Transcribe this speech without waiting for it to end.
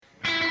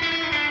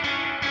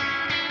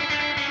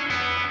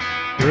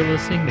You're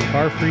listening to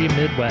Car Free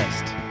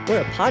Midwest.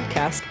 We're a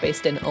podcast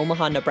based in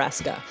Omaha,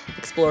 Nebraska,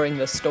 exploring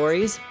the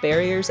stories,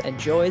 barriers, and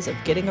joys of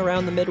getting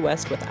around the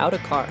Midwest without a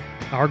car.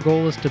 Our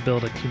goal is to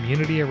build a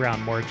community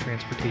around more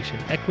transportation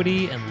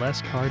equity and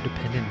less car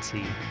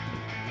dependency.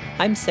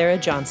 I'm Sarah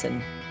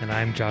Johnson. And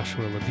I'm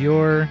Joshua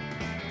LeVior.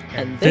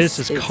 And this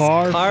is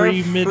Car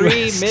Free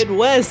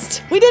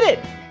Midwest. We did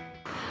it!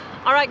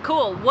 All right,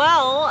 cool.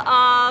 Well,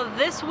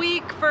 this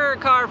week for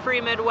Car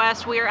Free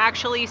Midwest, we are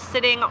actually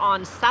sitting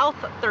on South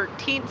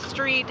 13th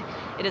Street.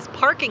 It is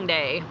Parking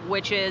Day,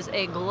 which is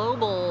a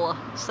global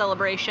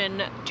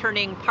celebration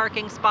turning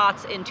parking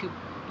spots into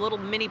little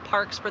mini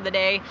parks for the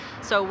day.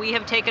 So we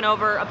have taken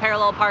over a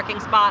parallel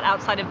parking spot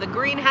outside of the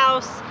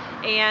greenhouse,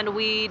 and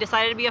we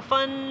decided it'd be a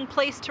fun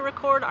place to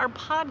record our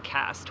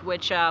podcast,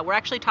 which we're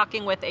actually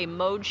talking with a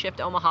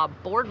ModeShift Omaha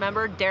board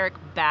member, Derek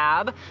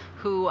Babb,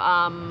 who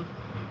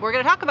we're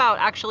going to talk about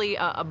actually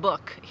a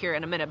book here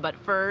in a minute, but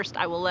first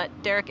I will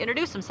let Derek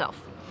introduce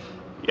himself.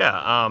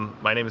 Yeah,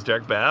 my name is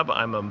Derek Babb.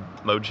 I'm a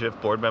ModeShift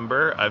board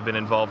member. I've been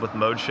involved with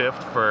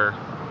ModeShift for,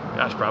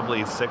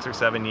 probably 6 or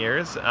 7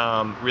 years.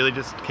 Really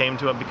just came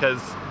to it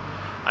because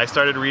I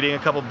started reading a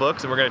couple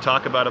books, and we're going to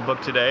talk about a book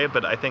today,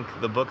 but I think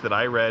the book that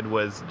I read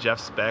was Jeff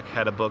Speck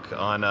had a book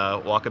on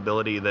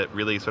walkability that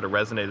really sort of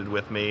resonated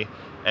with me,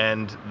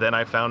 and then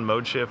I found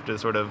ModeShift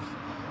as sort of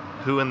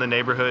who in the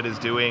neighborhood is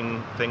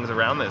doing things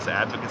around this,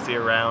 advocacy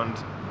around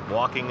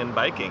walking and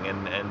biking,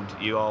 and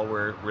you all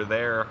were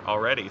there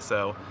already,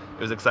 so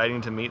it was exciting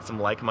to meet some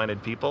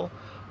like-minded people.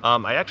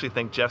 I actually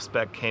think Jeff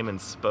Speck came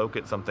and spoke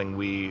at something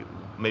we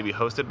maybe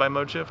hosted by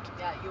ModeShift.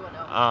 Yeah,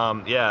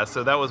 UNO. Yeah,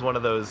 so that was one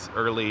of those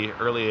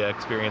early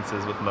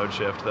experiences with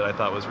ModeShift that I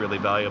thought was really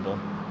valuable.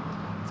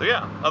 So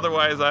yeah,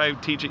 otherwise I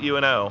teach at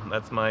UNO.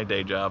 That's my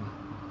day job.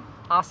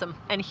 Awesome.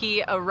 And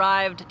he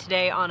arrived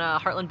today on a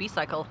Heartland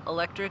B-Cycle,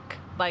 electric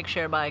bike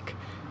share bike.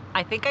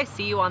 I think I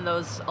see you on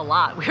those a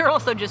lot. We were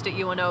also just at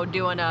UNO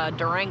doing a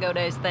Durango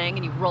Days thing,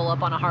 and you roll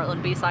up on a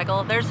Heartland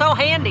B-Cycle. They're so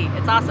handy.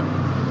 It's awesome.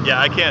 Yeah,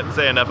 I can't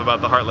say enough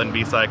about the Heartland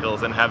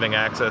B-Cycles and having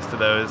access to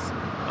those.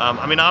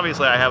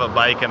 Obviously I have a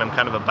bike and I'm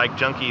kind of a bike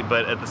junkie,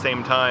 but at the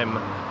same time,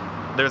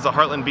 there's a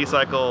Heartland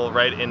B-Cycle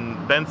right in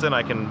Benson.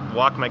 I can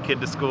walk my kid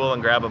to school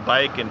and grab a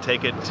bike and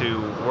take it to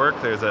work.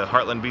 There's a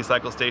Heartland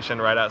B-Cycle station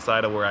right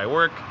outside of where I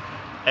work,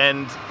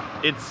 and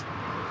it's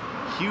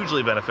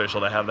hugely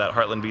beneficial to have that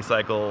Heartland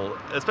B-Cycle,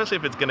 especially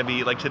if it's going to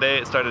be, like today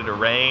it started to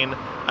rain.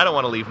 I don't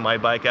want to leave my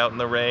bike out in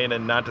the rain,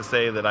 and not to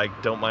say that I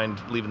don't mind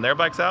leaving their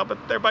bikes out,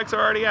 but their bikes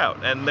are already out,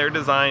 and they're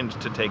designed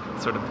to take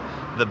sort of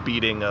the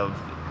beating of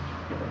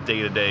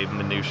day-to-day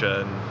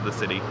minutia in the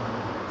city.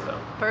 So.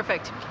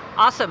 Perfect.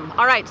 Awesome.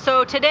 All right,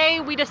 so today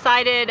we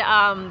decided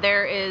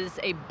there is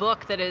a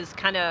book that is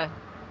kind of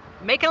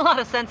making a lot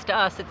of sense to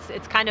us.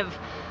 It's kind of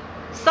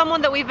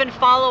someone that we've been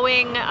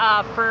following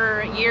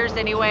for years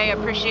anyway.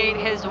 Appreciate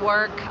his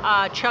work.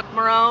 Chuck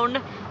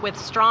Marohn with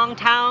Strong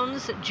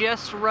Towns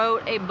just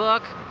wrote a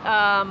book,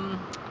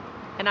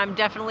 and I'm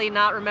definitely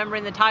not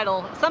remembering the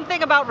title.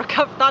 Something about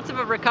Thoughts of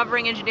a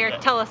Recovering Engineer.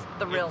 Tell us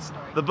the real story.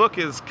 The book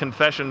is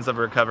Confessions of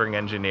a Recovering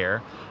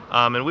Engineer,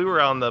 and we were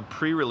on the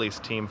pre-release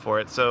team for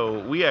it, so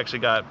we actually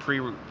got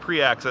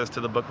pre-access to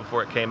the book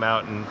before it came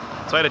out, and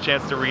so I had a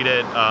chance to read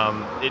it.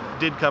 It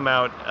did come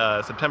out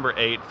September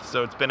 8th,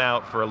 so it's been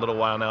out for a little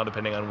while now,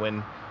 depending on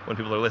when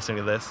people are listening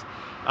to this.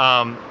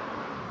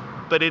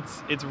 But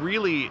it's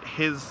really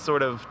his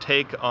sort of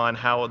take on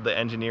how the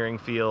engineering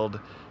field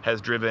has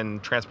driven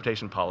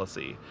transportation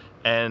policy.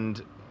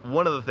 And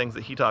one of the things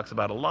that he talks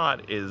about a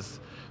lot is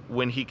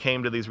when he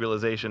came to these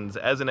realizations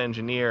as an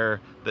engineer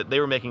that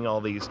they were making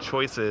all these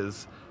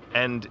choices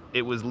and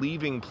it was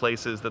leaving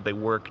places that they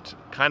worked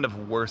kind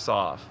of worse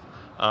off.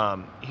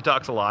 He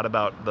talks a lot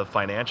about the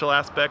financial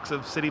aspects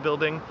of city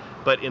building,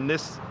 but in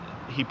this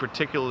he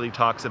particularly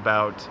talks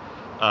about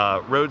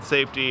road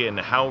safety and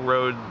how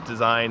road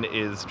design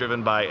is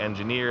driven by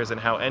engineers and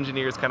how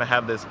engineers kind of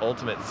have this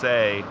ultimate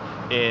say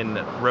in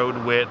road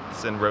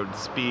widths and road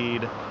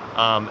speed,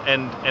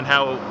 and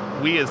how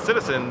we as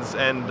citizens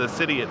and the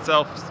city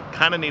itself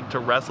kind of need to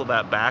wrestle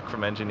that back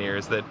from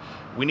engineers, that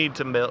we need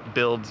to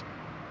build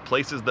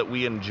places that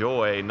we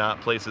enjoy, not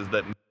places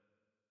that...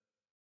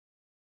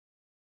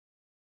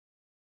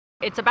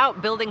 It's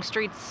about building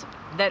streets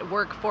that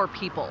work for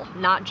people,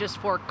 not just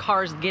for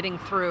cars getting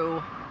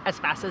through as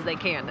fast as they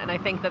can. And I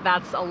think that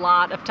that's a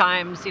lot of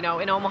times, in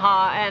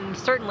Omaha and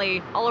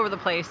certainly all over the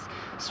place,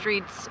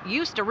 streets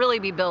used to really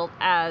be built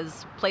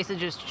as places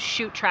to just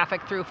shoot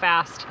traffic through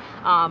fast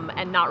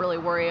and not really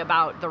worry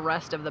about the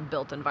rest of the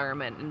built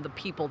environment and the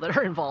people that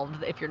are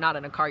involved. If you're not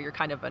in a car, you're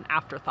kind of an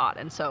afterthought.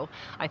 And so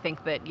I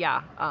think that,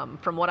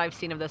 from what I've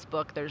seen of this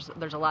book, there's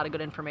a lot of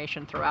good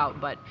information throughout,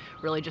 but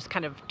really just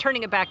kind of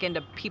turning it back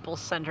into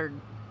people-centered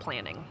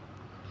planning.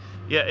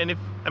 Yeah, and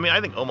I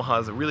think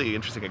Omaha is a really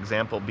interesting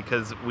example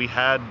because we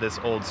had this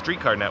old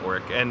streetcar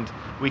network, and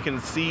we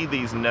can see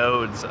these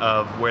nodes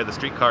of where the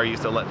streetcar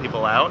used to let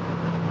people out.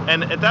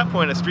 And at that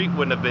point, a street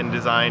wouldn't have been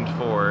designed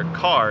for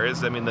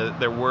cars.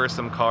 There were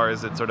some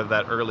cars at sort of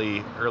that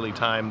early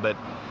time, but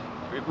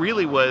it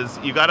really was,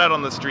 you got out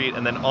on the street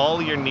and then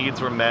all your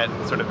needs were met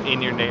sort of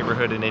in your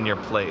neighborhood and in your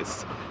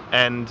place.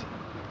 And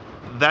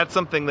that's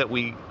something that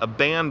we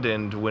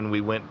abandoned when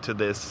we went to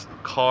this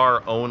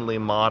car-only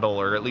model,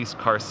 or at least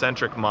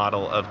car-centric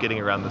model of getting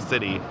around the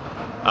city.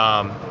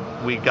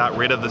 We got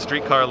rid of the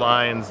streetcar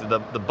lines. The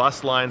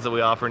bus lines that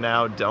we offer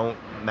now don't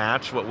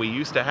match what we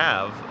used to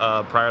have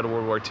prior to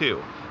World War II.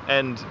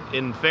 And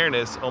in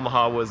fairness,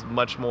 Omaha was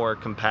much more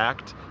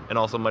compact and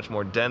also much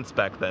more dense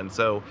back then,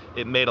 so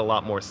it made a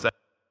lot more sense.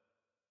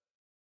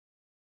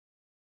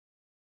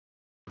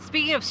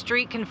 Speaking of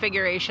street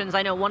configurations,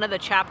 I know one of the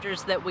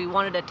chapters that we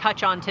wanted to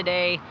touch on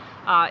today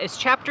is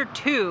chapter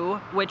 2,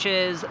 which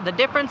is the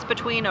difference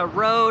between a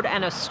road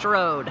and a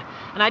strode.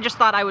 And I just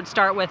thought I would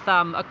start with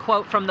a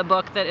quote from the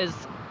book that is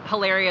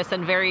hilarious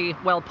and very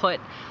well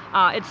put.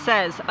 It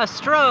says, "A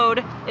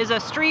strode is a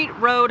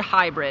street-road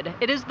hybrid.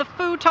 It is the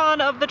futon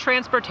of the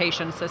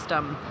transportation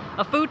system.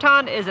 A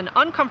futon is an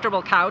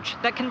uncomfortable couch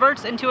that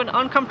converts into an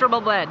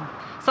uncomfortable bed,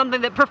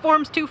 something that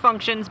performs two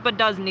functions but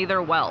does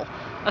neither well.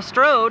 A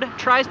strode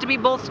tries to be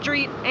both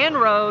street and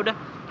road,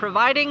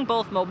 providing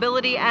both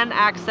mobility and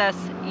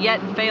access,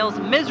 yet fails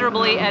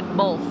miserably at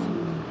both."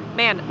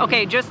 Man,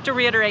 okay, just to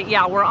reiterate,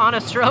 yeah, we're on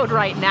a strode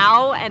right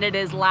now, and it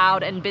is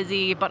loud and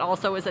busy, but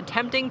also is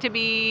attempting to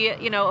be,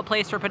 a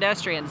place for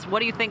pedestrians. What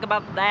do you think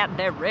about that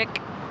there,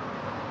 Rick?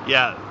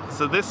 Yeah,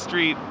 so this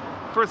street,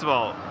 first of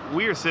all,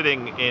 we are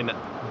sitting in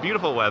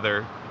beautiful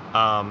weather,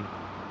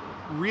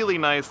 really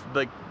nice,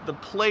 the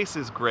place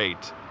is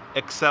great,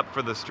 except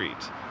for the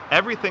street.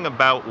 Everything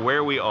about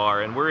where we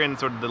are, and we're in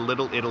sort of the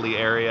Little Italy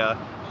area,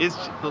 is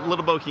the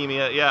Little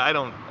Bohemia. Yeah,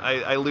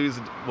 I lose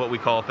what we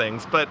call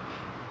things, but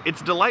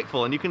it's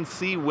delightful, and you can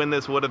see when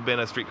this would have been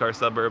a streetcar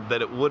suburb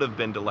that it would have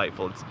been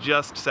delightful. It's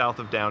just south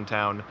of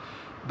downtown,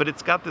 but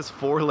it's got this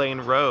 4-lane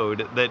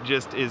road that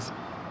just is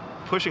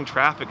pushing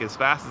traffic as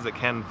fast as it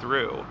can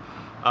through.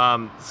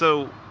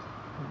 So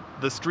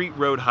the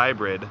street-road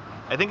hybrid,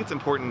 I think it's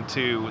important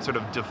to sort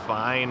of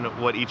define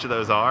what each of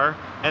those are,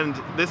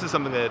 and this is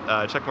something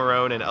that Chuck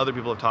Marohn and other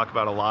people have talked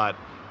about a lot.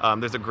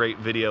 There's a great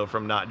video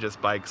from Not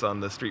Just Bikes on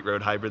the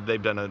street-road hybrid.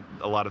 They've done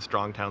a lot of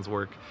Strong Towns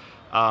work.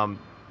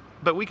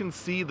 But we can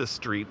see the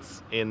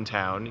streets in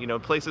town.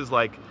 Places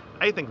like,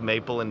 I think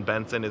Maple and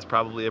Benson is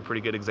probably a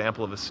pretty good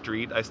example of a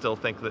street. I still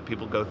think that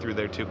people go through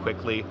there too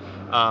quickly.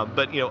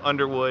 But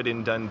Underwood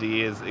in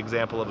Dundee is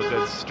example of a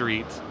good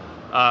street.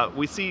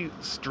 We see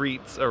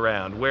streets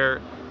around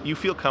where you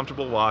feel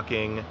comfortable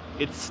walking.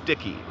 It's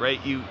sticky, right?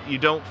 You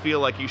don't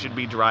feel like you should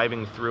be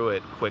driving through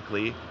it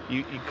quickly.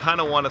 You kind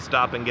of want to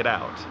stop and get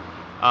out.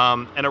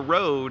 And a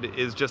road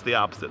is just the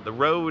opposite. The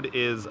road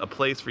is a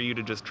place for you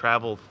to just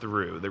travel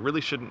through. There really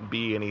shouldn't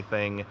be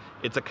anything.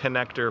 It's a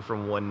connector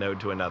from one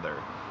node to another.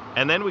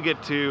 And then we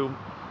get to,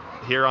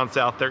 here on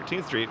South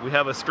 13th Street, we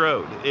have a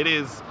strode. It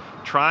is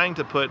trying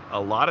to put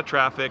a lot of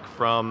traffic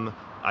from,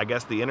 I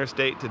guess, the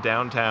interstate to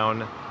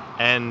downtown.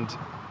 And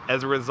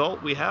as a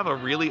result, we have a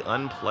really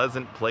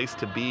unpleasant place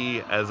to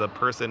be as a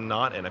person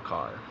not in a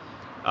car.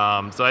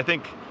 So I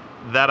think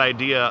that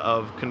idea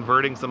of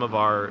converting some of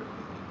our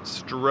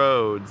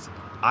stroads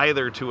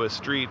either to a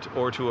street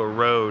or to a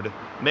road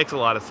makes a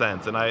lot of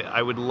sense, and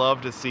I would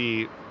love to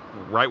see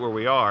right where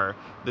we are.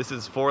 This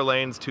is 4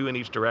 lanes, 2 in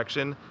each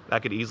direction.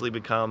 That could easily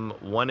become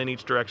 1 in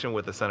each direction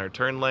with a center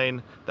turn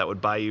lane. That would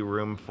buy you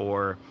room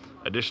for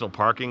additional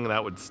parking.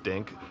 That would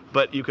stink,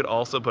 but you could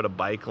also put a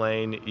bike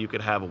lane. You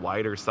could have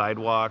wider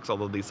sidewalks,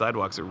 although these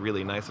sidewalks are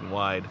really nice and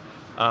wide.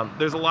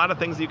 There's a lot of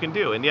things you can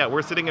do, and yeah,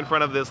 we're sitting in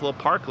front of this little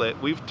parklet.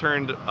 We've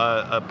turned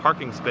a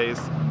parking space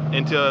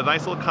into a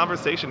nice little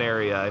conversation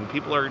area, and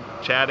people are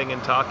chatting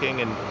and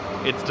talking, and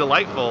it's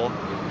delightful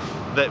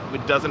that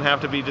it doesn't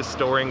have to be just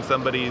storing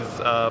somebody's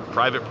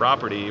private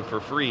property for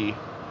free.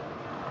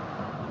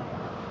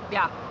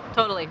 Yeah,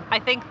 totally. I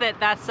think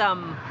that's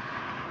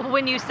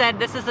when you said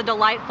this is a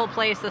delightful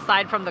place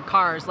aside from the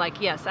cars,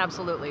 like, yes,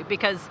 absolutely.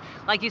 Because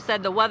like you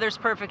said, the weather's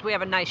perfect. We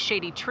have a nice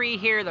shady tree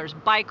here. There's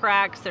bike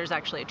racks. There's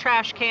actually a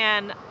trash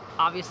can.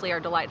 Obviously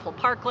our delightful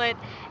parklet.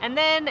 And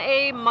then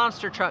a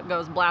monster truck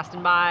goes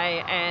blasting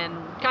by and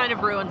kind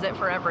of ruins it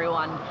for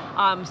everyone.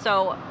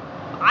 So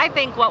I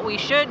think what we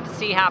should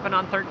see happen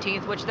on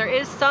 13th, which there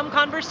is some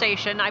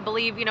conversation, I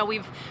believe,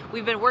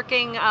 we've been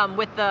working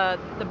with the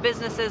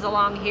businesses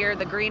along here.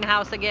 The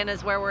greenhouse, again,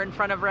 is where we're in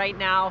front of right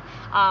now.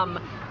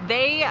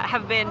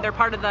 They're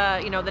part of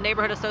the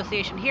neighborhood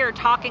association here,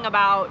 talking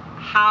about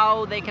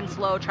how they can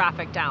slow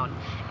traffic down.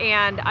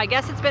 And I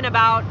guess it's been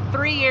about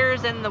 3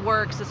 years in the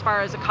works as far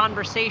as a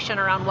conversation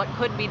around what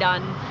could be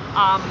done.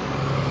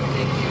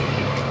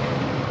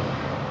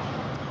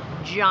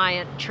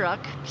 Giant truck,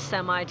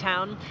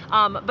 semi-town.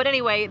 But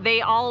anyway,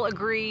 they all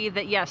agree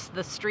that yes,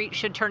 the street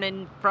should turn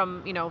in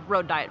from,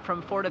 road diet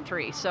from 4 to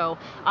 3. So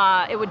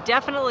it would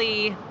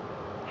definitely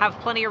have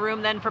plenty of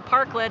room then for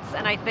parklets,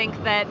 and I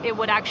think that it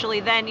would actually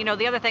then,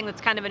 the other thing that's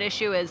kind of an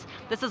issue is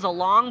this is a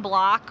long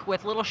block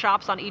with little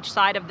shops on each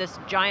side of this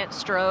giant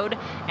strode,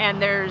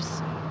 and there's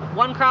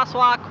one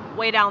crosswalk,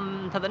 way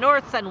down to the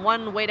north and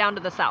one way down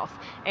to the south.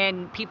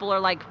 And people are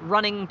like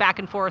running back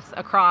and forth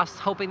across,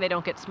 hoping they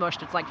don't get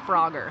smushed. It's like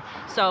Frogger.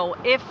 So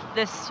if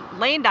this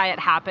lane diet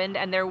happened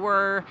and there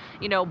were,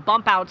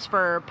 bump outs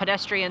for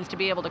pedestrians to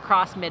be able to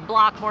cross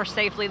mid-block more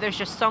safely, there's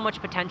just so much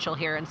potential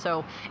here. And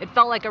so it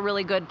felt like a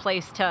really good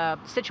place to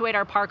situate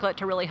our parklet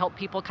to really help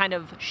people kind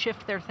of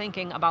shift their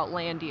thinking about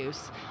land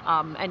use.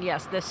 And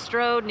yes, this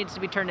Strode needs to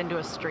be turned into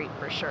a street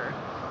for sure.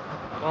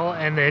 Well,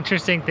 and the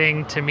interesting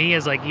thing to me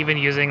is like even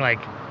using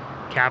like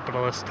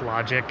capitalist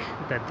logic,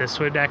 that this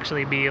would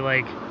actually be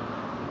like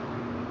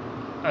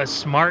a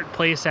smart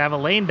place to have a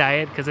lane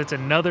diet, because it's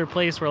another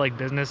place where like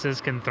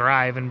businesses can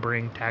thrive and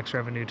bring tax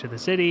revenue to the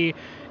city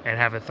and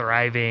have a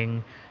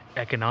thriving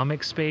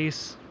economic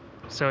space.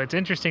 So it's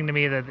interesting to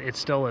me that it's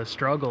still a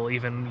struggle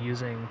even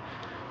using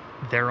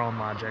their own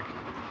logic.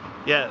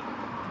 Yeah,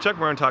 Chuck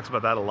Murren talks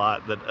about that a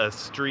lot, that a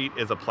street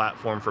is a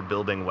platform for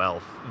building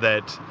wealth,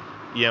 that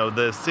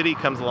the city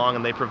comes along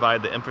and they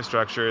provide the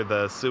infrastructure,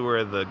 the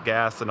sewer, the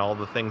gas, and all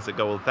the things that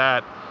go with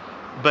that.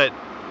 But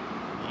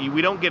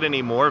we don't get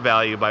any more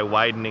value by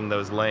widening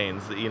those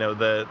lanes.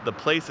 The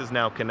place is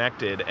now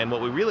connected, and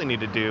what we really need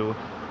to do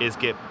is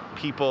get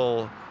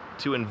people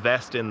to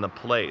invest in the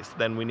place.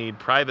 Then we need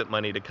private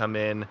money to come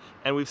in,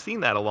 and we've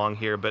seen that along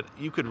here, but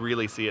you could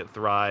really see it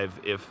thrive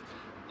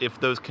if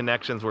those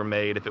connections were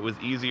made, if it was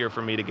easier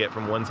for me to get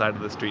from one side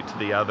of the street to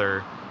the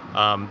other.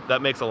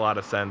 That makes a lot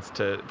of sense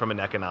from an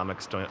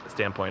economic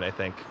standpoint, I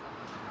think.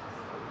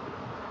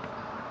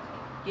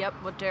 Yep,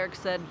 what Derek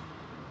said.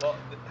 Well,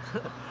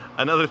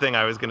 another thing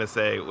I was going to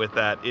say with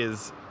that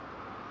is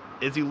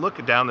you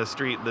look down the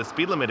street, the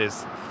speed limit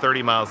is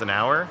 30 miles an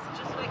hour.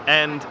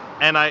 And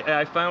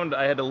I found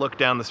I had to look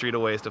down the street a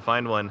ways to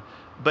find one,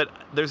 but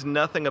there's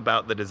nothing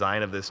about the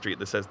design of this street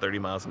that says 30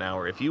 miles an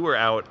hour. If you were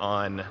out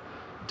on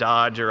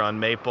Dodge or on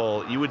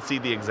Maple, you would see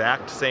the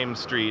exact same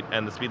street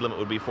and the speed limit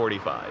would be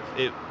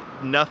 45.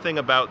 Nothing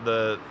about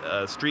the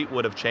street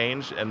would have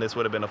changed, and this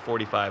would have been a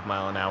 45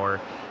 mile an hour.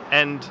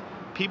 And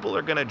people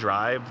are going to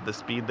drive the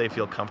speed they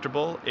feel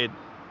comfortable.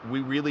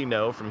 We really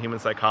know from human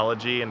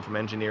psychology and from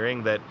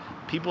engineering that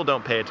people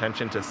don't pay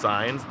attention to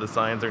signs. The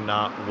signs are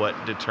not what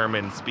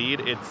determine speed.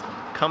 It's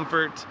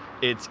comfort,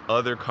 it's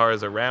other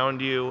cars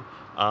around you,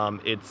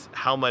 it's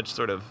how much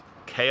sort of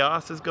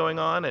chaos is going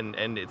on,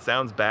 and it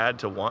sounds bad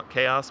to want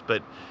chaos,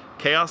 but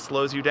chaos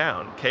slows you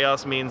down.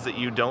 Chaos means that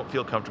you don't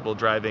feel comfortable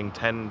driving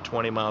 10,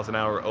 20 miles an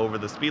hour over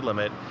the speed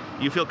limit.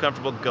 You feel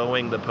comfortable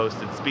going the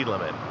posted speed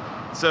limit.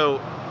 So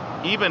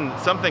even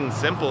something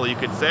simple you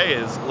could say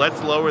is,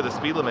 let's lower the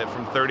speed limit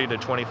from 30 to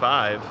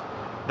 25.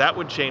 That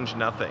would change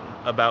nothing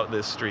about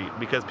this street,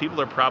 because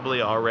people are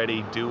probably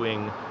already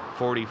doing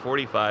 40,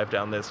 45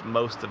 down this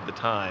most of the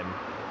time,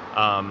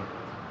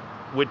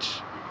 which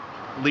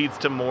leads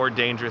to more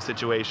dangerous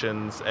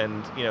situations.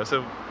 And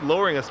so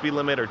lowering a speed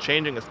limit or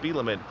changing a speed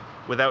limit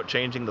without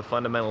changing the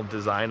fundamental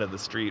design of the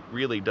street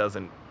really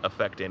doesn't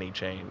affect any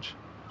change.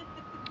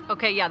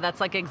 Okay, yeah,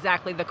 that's like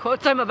exactly the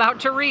quotes I'm about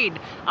to read.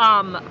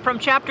 From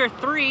chapter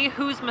 3,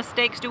 Whose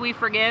Mistakes Do We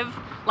Forgive?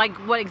 Like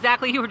what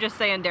exactly you were just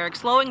saying, Derek.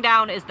 Slowing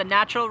down is the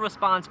natural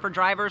response for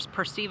drivers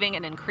perceiving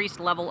an increased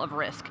level of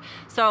risk.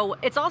 So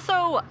it's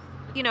also,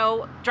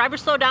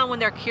 drivers slow down when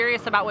they're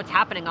curious about what's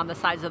happening on the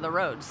sides of the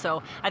road.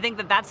 So I think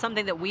that that's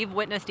something that we've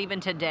witnessed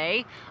even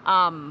today.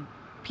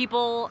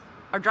 People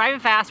are driving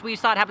fast. We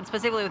saw it happen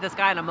specifically with this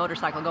guy on a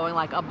motorcycle going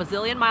like a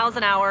bazillion miles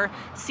an hour,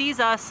 sees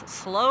us,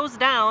 slows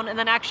down, and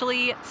then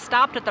actually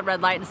stopped at the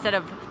red light instead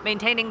of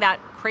maintaining that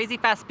crazy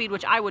fast speed,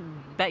 which I would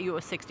bet you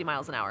was 60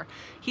 miles an hour.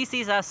 He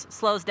sees us,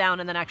 slows down,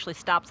 and then actually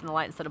stops in the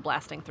light instead of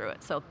blasting through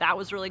it. So that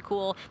was really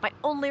cool. My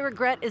only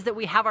regret is that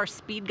we have our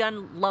speed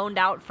gun loaned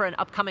out for an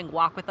upcoming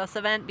Walk With Us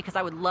event, because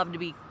I would love to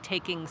be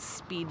taking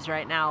speeds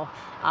right now.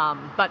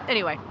 But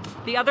anyway,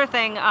 the other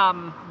thing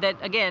that,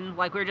 again,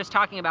 like we were just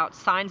talking about,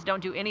 signs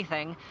don't do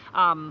anything.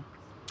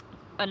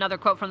 Another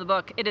quote from the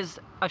book, "It is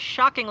a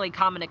shockingly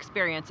common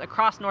experience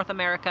across North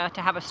America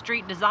to have a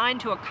street designed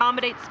to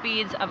accommodate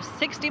speeds of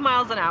 60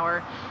 miles an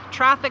hour,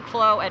 traffic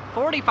flow at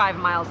 45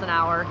 miles an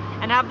hour,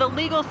 and have the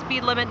legal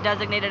speed limit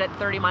designated at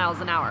 30 miles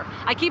an hour."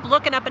 I keep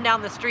looking up and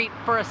down the street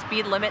for a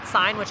speed limit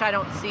sign, which I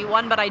don't see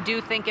one, but I do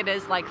think it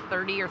is like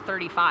 30 or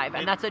 35,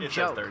 and that's a joke. It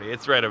says 30.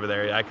 It's right over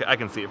there. I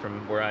can see it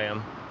from where I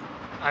am.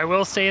 I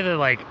will say that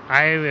like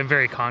I am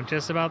very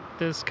conscious about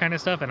this kind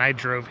of stuff, and I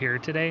drove here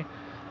today.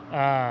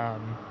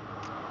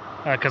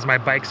 Because my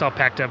bike's all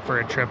packed up for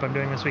a trip I'm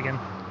doing this weekend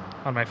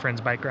on my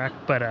friend's bike rack.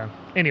 But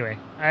anyway,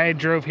 I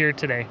drove here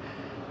today,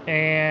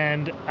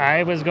 and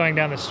I was going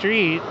down the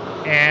street,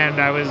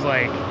 and I was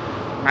like,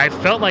 I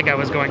felt like I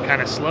was going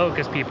kind of slow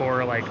because people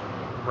were like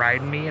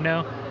riding me, and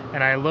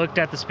I looked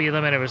at the speed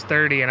limit, it was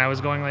 30, and I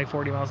was going like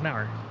 40 miles an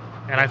hour,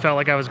 and I felt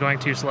like I was going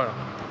too slow.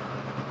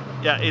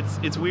 Yeah,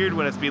 it's weird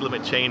when a speed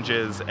limit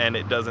changes and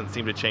it doesn't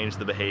seem to change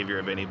the behavior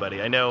of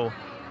anybody. I know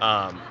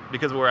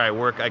because where I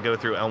work, I go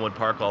through Elmwood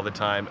Park all the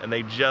time, and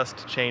they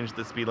just changed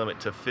the speed limit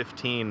to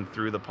 15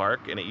 through the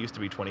park, and it used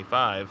to be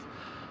 25.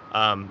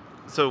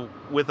 So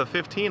with a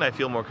 15, I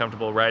feel more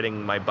comfortable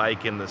riding my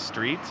bike in the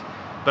street.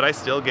 but I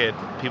still get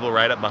people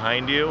right up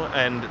behind you,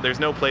 and there's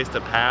no place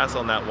to pass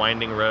on that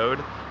winding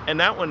road. And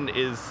that one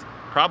is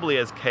probably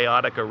as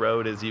chaotic a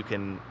road as you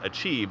can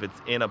achieve.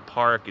 It's in a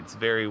park, it's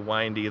very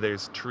windy,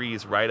 there's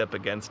trees right up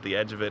against the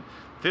edge of it.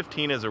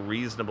 15 is a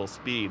reasonable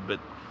speed, but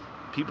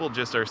people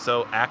just are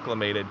so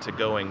acclimated to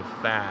going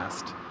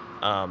fast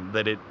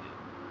that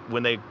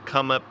when they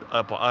come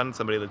up on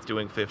somebody that's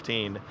doing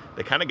 15,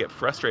 they kind of get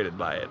frustrated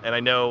by it. And I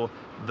know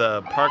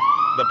the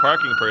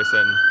parking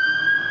person.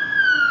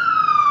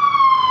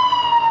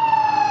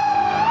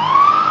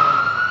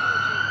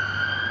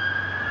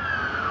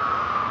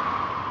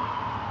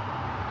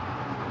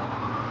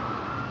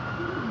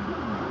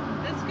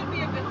 This could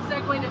be a good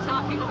segue to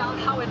talking about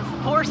how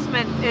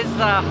enforcement is,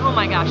 oh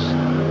my gosh.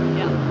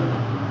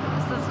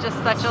 Yeah. This is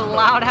just such a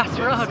loud ass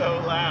road.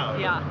 So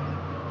loud. Yeah.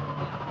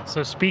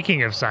 So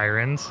speaking of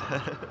sirens,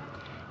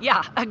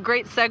 Yeah, a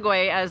great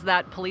segue as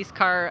that police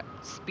car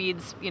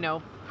speeds,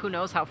 who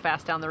knows how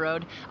fast down the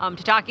road,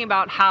 to talking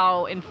about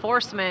how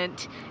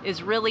enforcement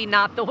is really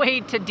not the way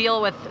to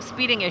deal with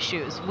speeding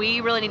issues.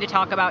 We really need to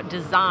talk about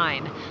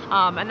design.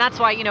 And that's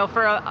why,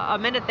 for a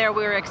minute there,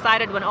 we were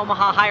excited when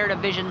Omaha hired a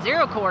Vision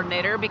Zero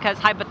coordinator, because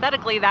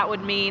hypothetically that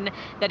would mean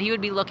that he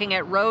would be looking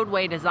at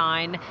roadway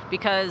design,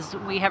 because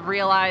we have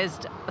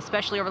realized,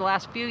 especially over the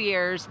last few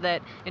years,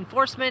 that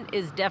enforcement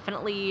is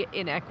definitely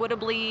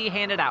inequitably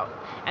handed out.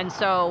 And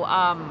so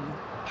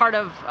part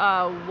of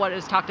what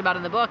is talked about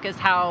in the book is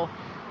how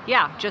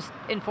just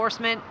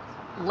enforcement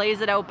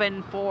lays it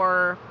open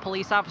for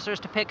police officers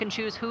to pick and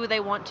choose who they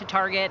want to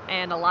target,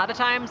 and a lot of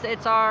times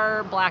it's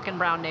our black and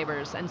brown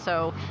neighbors. And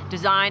so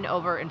design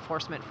over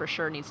enforcement for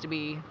sure needs to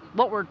be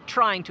what we're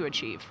trying to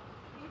achieve.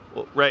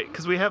 Well, right,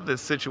 because we have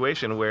this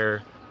situation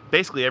where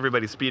basically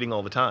everybody's speeding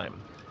all the time.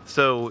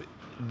 So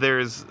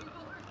there's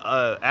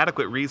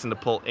adequate reason to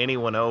pull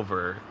anyone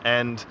over,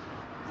 and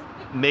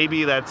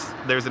maybe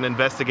there's an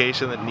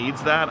investigation that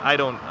needs that. I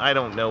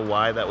don't know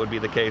why that would be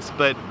the case,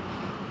 but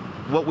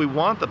what we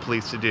want the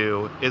police to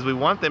do is we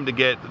want them to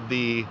get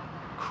the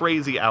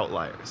crazy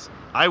outliers.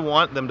 I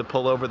want them to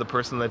pull over the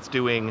person that's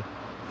doing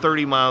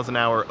 30 miles an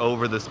hour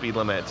over the speed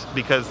limit,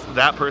 because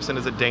that person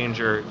is a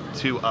danger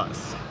to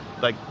us.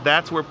 Like,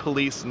 that's where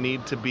police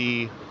need to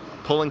be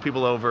pulling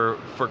people over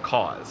for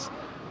cause.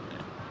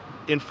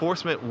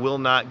 Enforcement will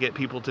not get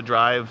people to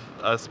drive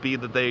a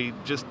speed that they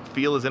just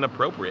feel is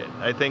inappropriate.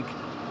 I think,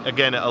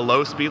 again, a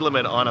low speed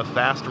limit on a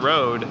fast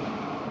road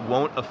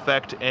won't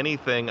affect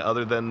anything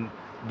other than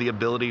the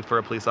ability for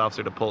a police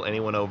officer to pull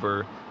anyone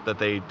over that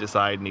they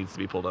decide needs to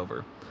be pulled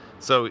over.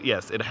 So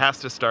yes, it has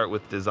to start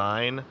with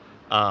design.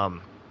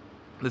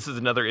 This is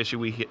another issue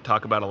we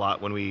talk about a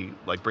lot when we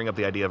bring up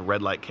the idea of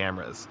red light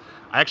cameras.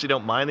 I actually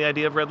don't mind the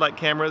idea of red light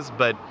cameras,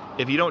 but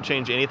if you don't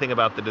change anything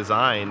about the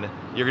design,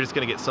 you're just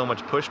going to get so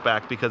much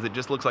pushback, because it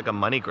just looks like a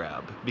money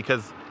grab,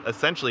 because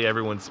essentially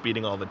everyone's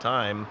speeding all the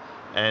time,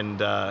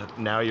 and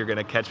now you're going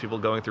to catch people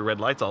going through red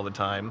lights all the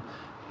time.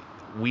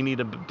 We need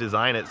to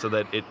design it so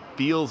that it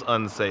feels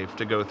unsafe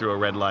to go through a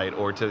red light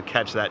or to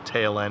catch that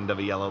tail end of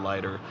a yellow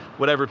light or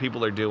whatever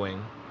people are doing.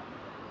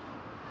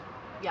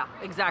 Yeah,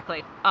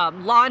 exactly.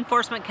 Law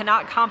enforcement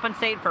cannot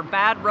compensate for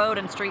bad road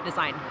and street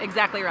design.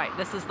 Exactly right.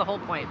 This is the whole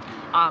point.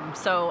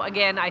 So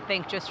again, I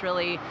think just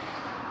really,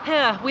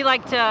 we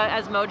like to,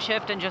 as Mode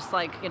Shift and just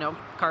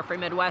Car Free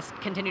Midwest,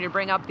 continue to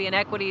bring up the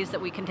inequities that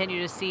we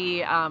continue to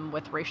see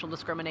with racial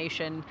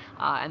discrimination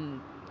and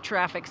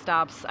traffic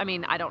stops. I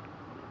mean, I don't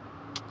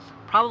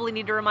probably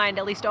need to remind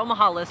at least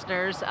Omaha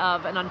listeners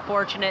of an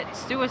unfortunate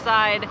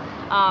suicide,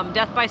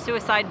 death by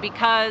suicide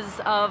because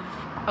of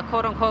a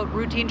quote-unquote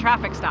routine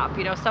traffic stop.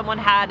 Someone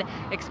had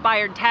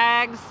expired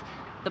tags.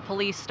 The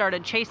police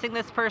started chasing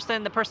this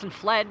person. The person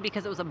fled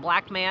because it was a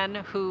black man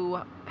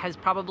who has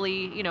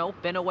probably,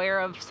 been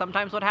aware of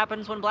sometimes what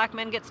happens when black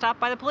men get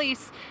stopped by the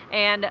police.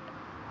 And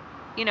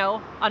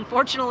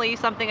unfortunately,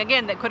 something,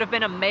 again, that could have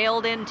been a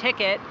mailed-in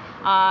ticket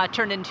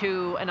turned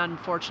into an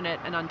unfortunate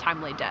and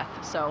untimely death.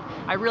 So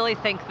I really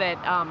think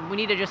that we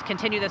need to just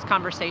continue this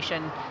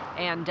conversation.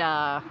 And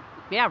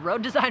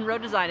road design.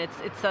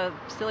 It's a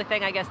silly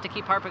thing, I guess, to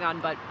keep harping on,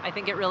 but I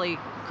think it really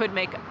could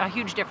make a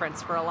huge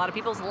difference for a lot of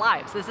people's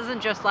lives. This isn't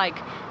just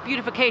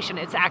beautification.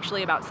 It's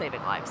actually about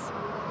saving lives.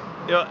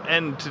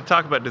 And to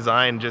talk about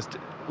design, just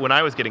when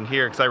I was getting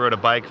here, because I rode a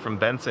bike from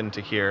Benson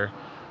to here,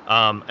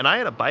 and I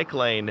had a bike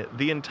lane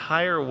the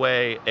entire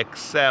way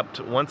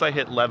except once I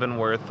hit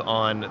Leavenworth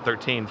on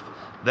 13th.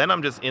 Then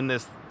I'm just in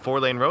this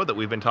 4-lane road that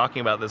we've been talking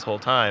about this whole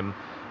time.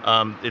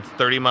 It's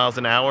 30 miles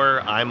an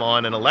hour. I'm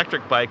on an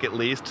electric bike at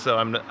least, so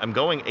I'm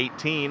going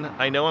 18.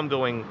 I know I'm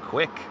going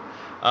quick,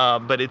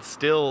 but it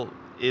still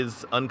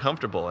is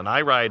uncomfortable. And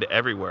I ride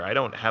everywhere. I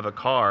don't have a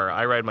car.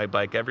 I ride my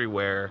bike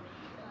everywhere.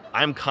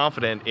 I'm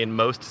confident in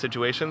most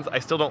situations. I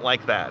still don't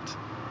like that.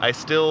 I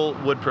still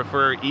would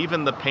prefer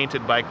even the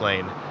painted bike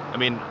lane. I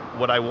mean,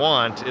 what I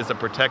want is a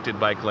protected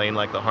bike lane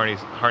like the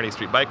Harney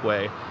Street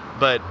Bikeway,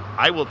 but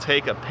I will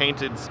take a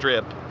painted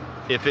strip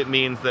if it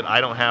means that I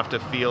don't have to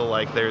feel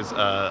like there's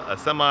a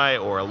semi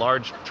or a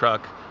large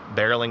truck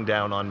barreling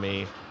down on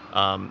me,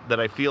 that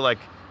I feel like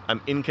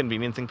I'm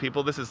inconveniencing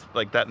people. This is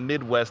like that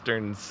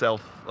Midwestern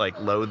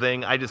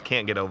loathing. I just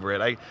can't get over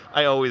it.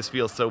 I always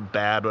feel so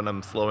bad when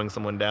I'm slowing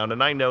someone down,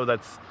 and I know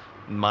that's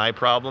my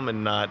problem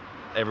and not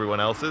everyone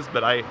else's,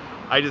 but I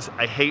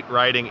hate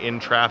riding in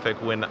traffic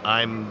when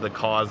I'm the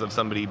cause of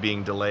somebody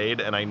being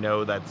delayed, and I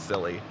know that's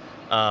silly.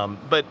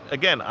 But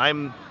again,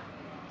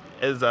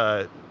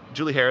 as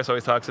Julie Harris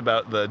always talks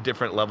about the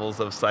different levels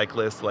of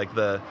cyclists, like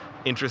the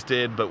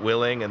interested but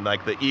willing, and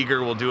like the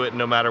eager will do it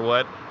no matter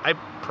what. I'm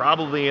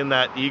probably in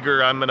that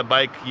eager, I'm gonna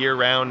bike year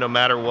round no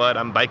matter what,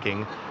 I'm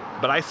biking.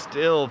 But I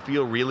still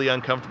feel really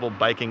uncomfortable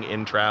biking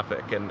in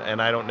traffic,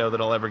 and I don't know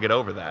that I'll ever get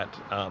over that.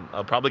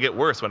 I'll probably get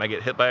worse when I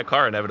get hit by a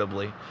car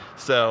inevitably.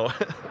 So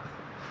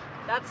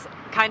That's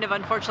kind of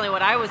unfortunately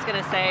what I was going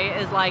to say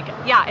is like,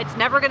 yeah, it's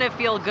never going to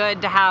feel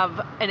good to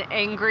have an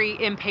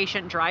angry,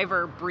 impatient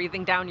driver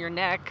breathing down your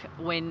neck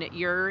when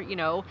you're,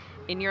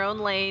 in your own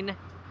lane,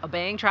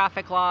 obeying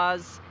traffic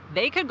laws.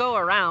 They could go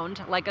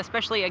around, like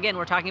especially, again,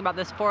 we're talking about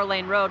this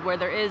 4-lane road where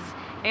there is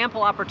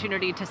ample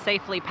opportunity to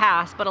safely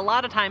pass, but a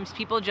lot of times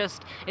people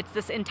it's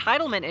this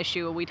entitlement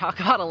issue we talk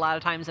about a lot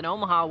of times in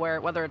Omaha,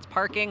 where whether it's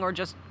parking or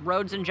just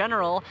roads in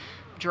general,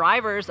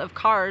 drivers of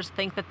cars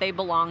think that they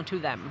belong to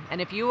them.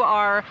 And if you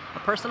are a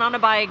person on a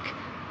bike,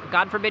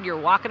 God forbid you're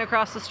walking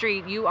across the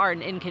street, you are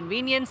an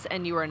inconvenience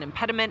and you are an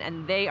impediment,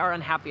 and they are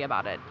unhappy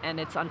about it. And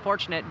it's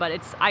unfortunate, but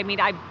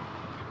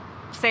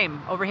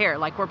same over here.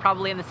 Like, we're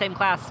probably in the same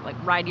class, like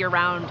ride year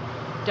round,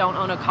 don't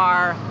own a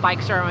car,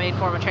 bikes are our main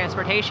form of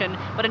transportation,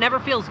 but it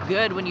never feels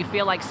good when you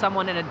feel like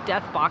someone in a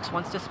death box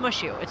wants to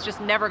smush you. It's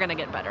just never gonna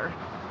get better.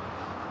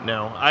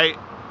 No,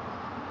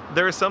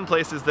 there are some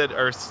places that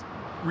are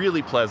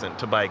really pleasant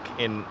to bike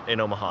in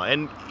Omaha,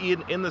 and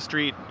in the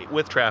street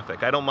with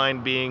traffic. I don't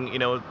mind being,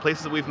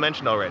 places that we've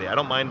mentioned already. I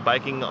don't mind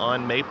biking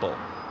on Maple.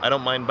 I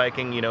don't mind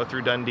biking,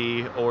 through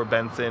Dundee or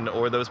Benson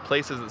or those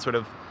places that sort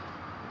of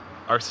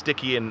are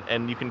sticky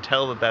and you can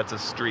tell that that's a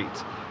street.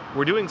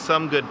 We're doing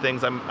some good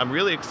things. I'm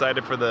really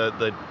excited for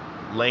the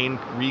lane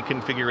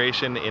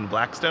reconfiguration in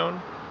Blackstone.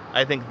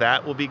 I think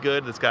that will be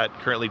good. It's got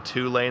currently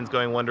 2 lanes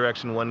going one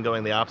direction, one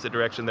going the opposite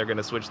direction. They're going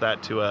to switch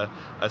that to a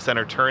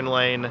center turn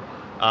lane.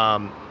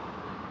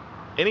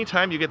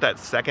 Anytime you get that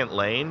second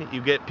lane, you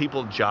get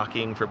people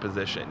jockeying for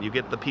position. You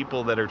get the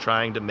people that are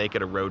trying to make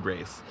it a road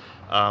race.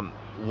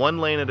 1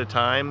 lane at a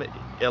time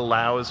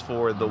allows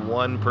for the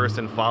one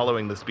person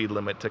following the speed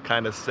limit to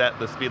kind of set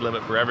the speed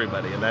limit for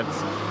everybody, and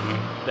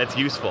that's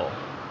useful.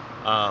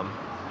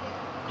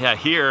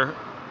 Here,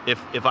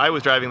 if I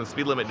was driving the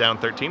speed limit down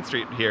 13th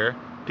Street here,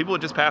 people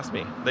would just pass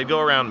me. They'd go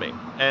around me,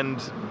 and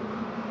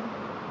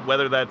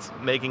whether that's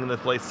making the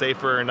place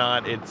safer or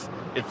not, it's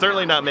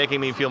certainly not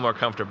making me feel more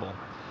comfortable.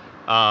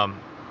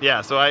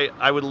 So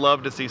I would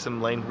love to see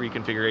some lane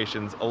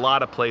reconfigurations a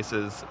lot of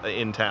places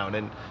in town,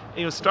 and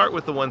start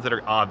with the ones that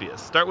are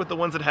obvious. Start with the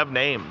ones that have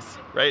names,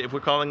 right? If we're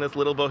calling this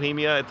Little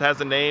Bohemia, it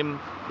has a name.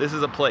 This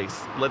is a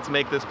place. Let's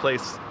make this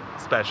place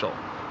special.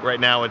 Right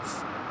now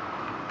it's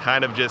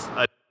kind of just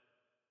a...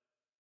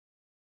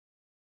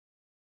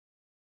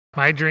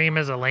 My dream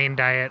is a lane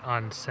diet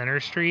on Center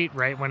Street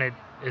right when it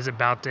is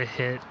about to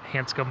hit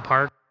Hanscom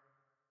Park.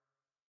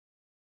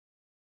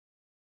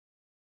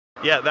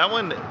 Yeah, that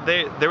one,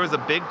 there was a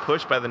big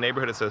push by the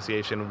neighborhood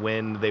association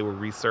when they were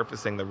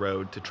resurfacing the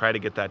road to try to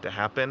get that to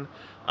happen.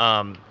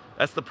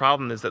 That's the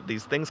problem, is that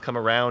these things come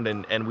around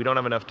and we don't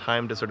have enough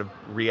time to sort of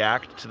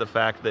react to the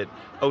fact that,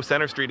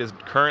 Center Street is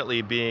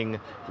currently being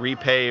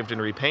repaved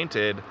and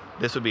repainted.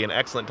 This would be an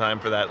excellent time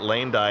for that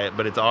lane diet,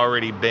 but it's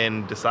already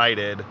been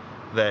decided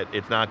that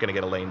it's not going to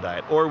get a lane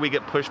diet. Or we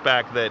get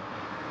pushback that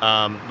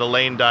the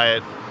lane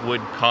diet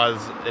would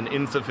cause an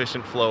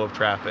insufficient flow of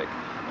traffic.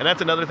 And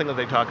that's another thing that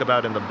they talk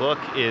about in the book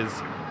is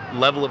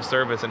level of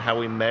service and how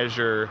we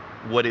measure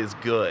what is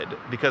good.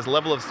 Because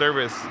level of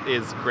service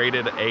is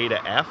graded A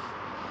to F,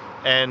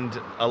 and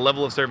a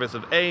level of service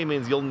of A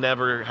means you'll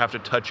never have to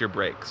touch your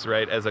brakes,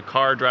 right? As a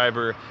car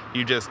driver,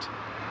 you just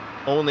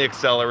only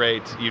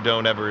accelerate, you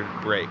don't ever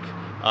brake.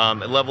 A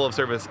level of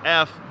service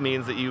F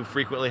means that you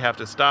frequently have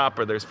to stop,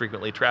 or there's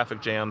frequently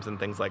traffic jams and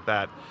things like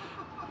that.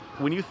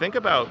 When you think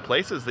about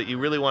places that you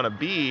really want to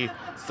be,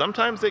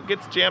 sometimes it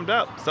gets jammed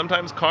up.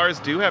 Sometimes cars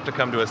do have to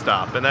come to a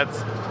stop, and that's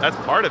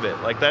part of it.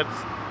 Like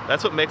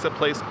that's what makes a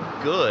place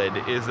good,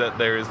 is that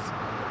there's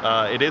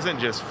it isn't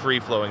just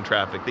free-flowing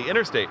traffic. The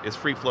interstate is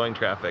free-flowing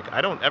traffic.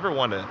 I don't ever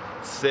want to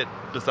sit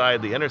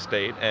beside the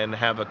interstate and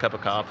have a cup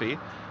of coffee,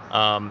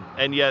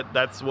 and yet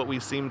that's what we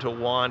seem to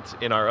want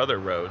in our other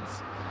roads.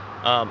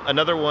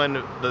 Another one,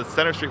 the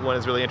Center Street one,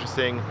 is really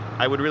interesting.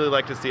 I would really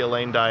like to see a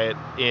lane diet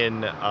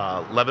in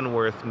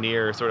Leavenworth,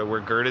 near sort of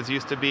where Gerda's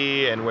used to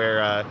be, and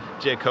where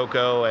Jay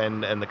Coco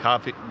and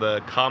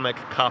the comic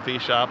coffee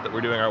shop that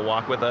we're doing our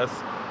walk with us.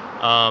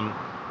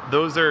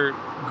 Those are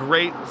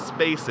great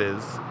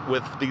spaces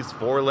with these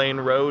 4-lane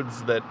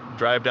roads that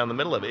drive down the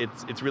middle of it.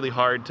 It's really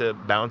hard to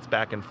bounce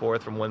back and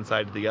forth from one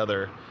side to the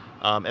other.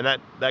 And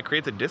that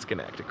creates a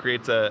disconnect. It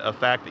creates a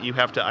fact that you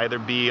have to either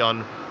be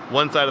on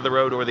one side of the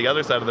road or the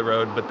other side of the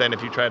road, but then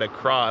if you try to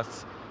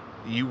cross,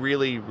 you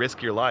really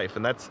risk your life.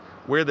 And that's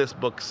where this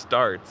book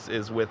starts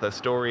is with a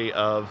story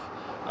of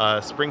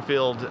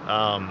Springfield,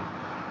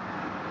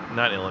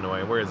 not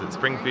Illinois, where is it?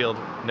 Springfield?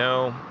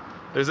 No.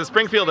 There's a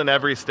Springfield in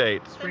every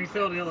state.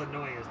 Springfield,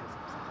 Illinois is this.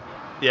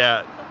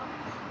 Yeah.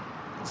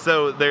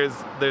 So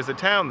there's a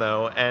town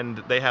though,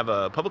 and they have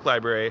a public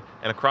library,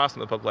 and across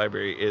from the public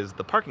library is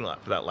the parking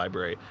lot for that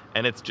library,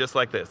 and it's just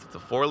like this. It's a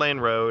 4-lane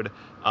road,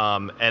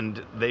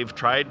 and they've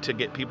tried to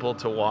get people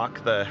to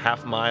walk the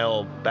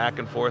half-mile back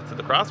and forth to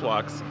the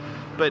crosswalks,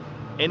 but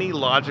any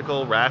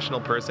logical,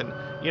 rational person,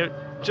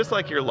 just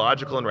like you're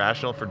logical and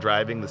rational for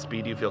driving the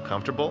speed you feel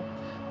comfortable,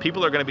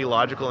 people are going to be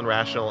logical and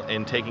rational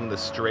in taking the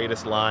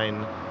straightest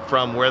line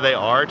from where they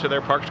are to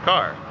their parked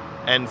car.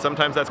 And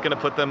sometimes that's going to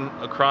put them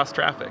across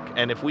traffic.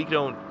 And if we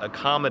don't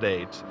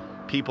accommodate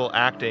people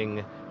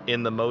acting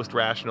in the most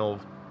rational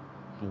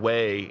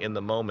way in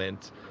the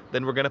moment,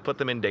 then we're going to put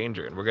them in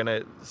danger.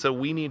 And so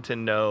we need to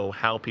know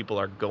how people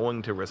are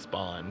going to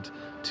respond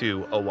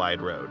to a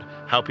wide road,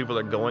 how people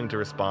are going to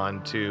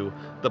respond to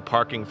the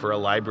parking for a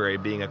library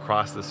being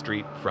across the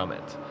street from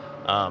it.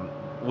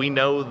 We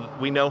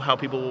know how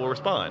people will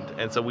respond,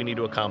 and so we need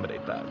to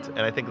accommodate that.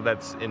 And I think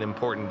that's an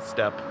important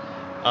step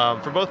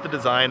for both the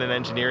design and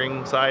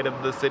engineering side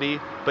of the city,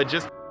 but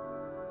just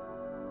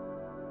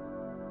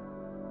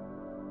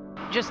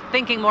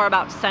thinking more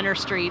about Center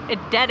Street, it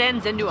dead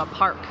ends into a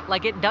park.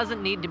 Like, it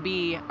doesn't need to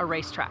be a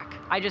racetrack.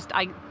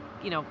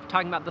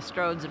 Talking about the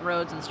stroads and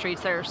roads and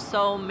streets, there are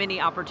so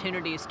many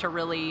opportunities to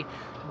really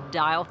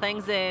dial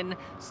things in,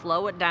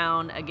 slow it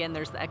down. Again,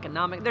 there's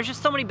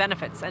just so many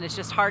benefits, and it's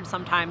just hard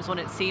sometimes when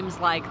it seems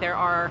like there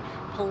are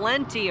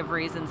plenty of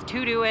reasons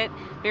to do it,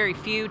 very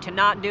few to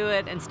not do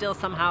it, and still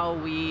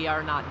somehow we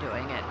are not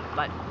doing it.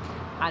 But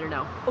I don't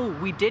know. Oh,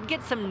 we did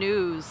get some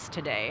news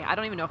today. I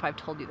don't even know if I've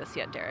told you this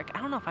yet, Derek.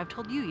 I don't know if I've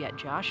told you yet,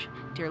 Josh.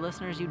 Dear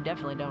listeners, you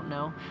definitely don't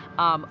know.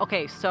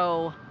 Okay,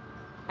 so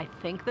I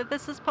think that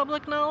this is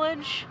public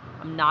knowledge.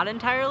 I'm not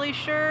entirely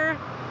sure.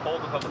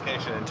 Hold the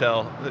publication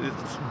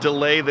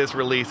delay this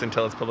release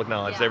until it's public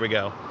knowledge. Yeah. There we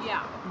go.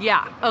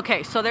 Yeah.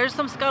 Okay, so there's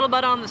some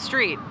scuttlebutt on the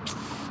street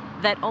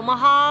that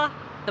Omaha,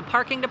 the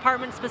parking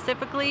department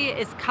specifically,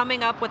 is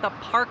coming up with a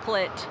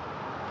parklet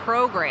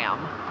program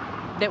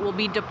that will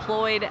be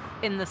deployed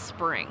in the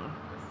spring,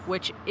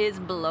 which is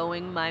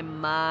blowing my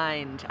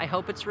mind. I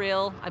hope it's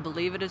real. I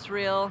believe it is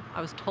real.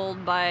 I was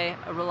told by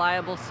a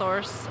reliable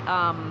source.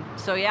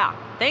 So yeah,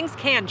 things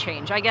can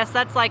change. I guess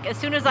that's like, as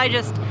soon as I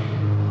just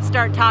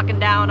start talking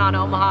down on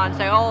Omaha and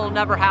say, oh, it'll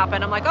never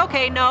happen, I'm like,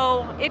 okay,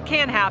 no, it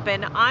can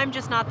happen. I'm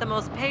just not the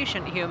most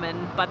patient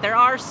human, but there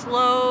is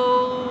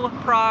slow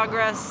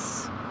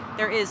progress.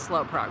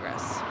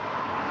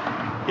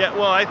 Yeah,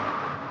 well,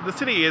 the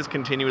city is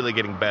continually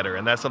getting better,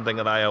 and that's something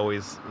that I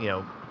always,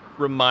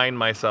 remind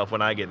myself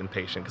when I get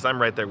impatient, because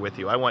I'm right there with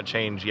you. I want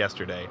change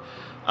yesterday.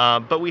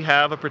 But we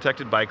have a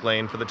protected bike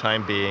lane for the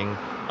time being.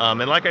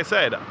 And like I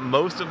said,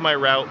 most of my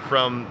route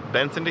from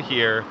Benson to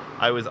here,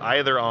 I was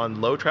either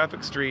on low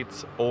traffic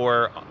streets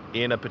or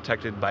in a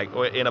protected bike,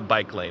 or in a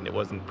bike lane. It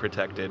wasn't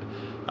protected.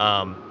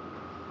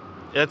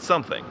 That's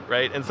something,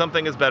 right? And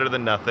something is better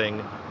than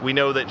nothing. We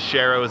know that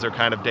sharrows are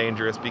kind of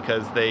dangerous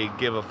because they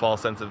give a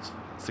false sense of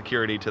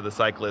security to the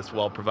cyclist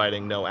while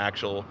providing no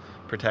actual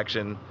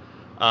protection.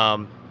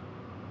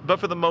 But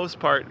for the most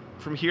part,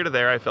 from here to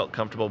there, I felt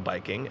comfortable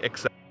biking,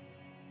 except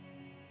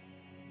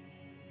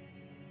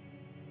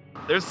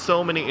there's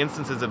so many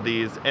instances of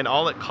these, and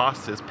all it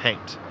costs is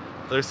paint.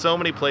 There's so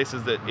many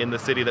places that in the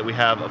city that we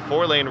have a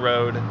 4-lane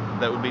road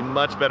that would be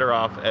much better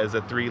off as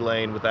a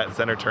 3-lane with that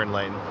center turn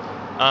lane.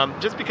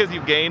 Just because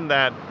you gain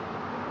that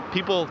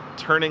people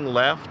turning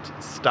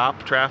left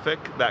stop traffic,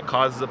 that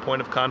causes a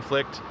point of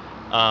conflict.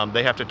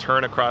 They have to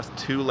turn across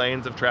 2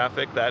 lanes of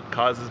traffic, that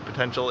causes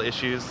potential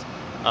issues.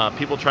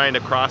 People trying to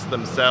cross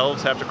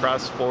themselves have to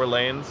cross 4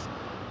 lanes.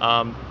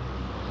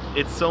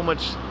 It's so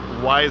much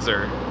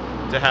wiser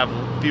to have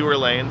fewer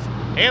lanes,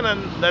 and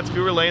then that's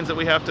fewer lanes that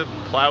we have to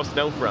plow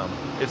snow from.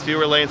 It's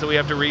fewer lanes that we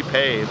have to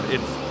repave.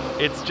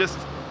 It's just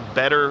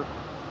better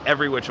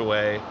every which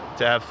way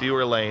to have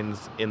fewer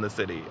lanes in the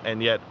city,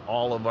 and yet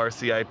all of our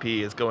CIP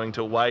is going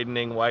to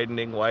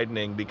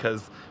widening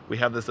because we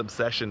have this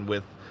obsession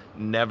with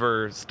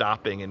never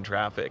stopping in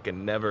traffic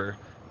and never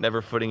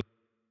footing.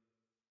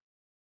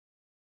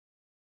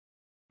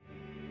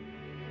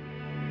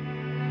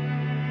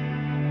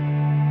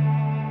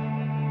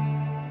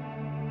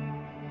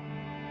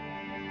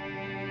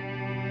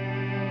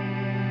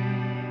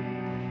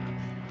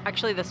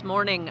 Actually, this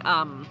morning,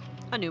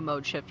 a new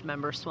Mode Shift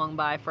member swung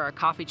by for our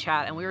coffee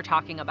chat, and we were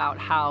talking about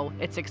how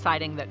it's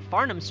exciting that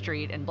Farnham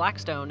Street in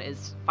Blackstone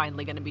is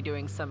finally going to be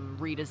doing some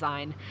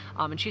redesign.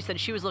 And she said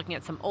she was looking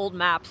at some old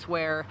maps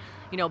where,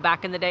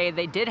 back in the day,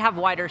 they did have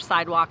wider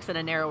sidewalks and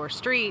a narrower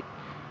street.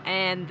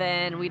 And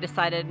then we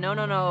decided,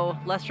 no,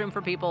 less room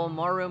for people,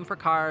 more room for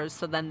cars.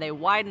 So then they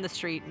widened the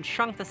street and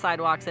shrunk the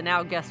sidewalks. And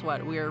now guess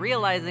what? We are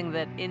realizing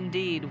that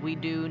indeed we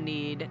do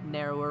need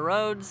narrower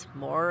roads,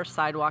 more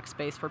sidewalk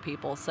space for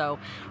people. So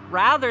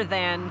rather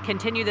than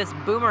continue this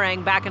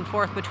boomerang back and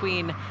forth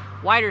between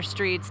wider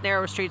streets,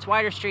 narrower streets,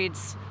 wider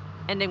streets,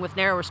 ending with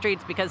narrower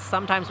streets because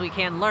sometimes we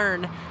can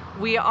learn.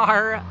 We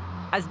are,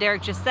 as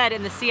Derek just said,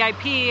 in the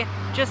CIP,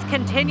 just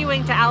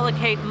continuing to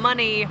allocate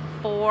money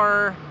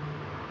for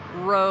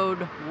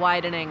road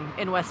widening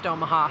in West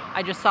Omaha.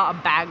 I just saw a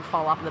bag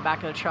fall off of the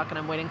back of the truck and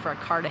I'm waiting for a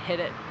car to hit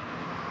it.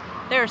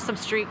 There's some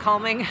street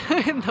calming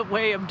in the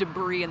way of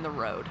debris in the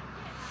road.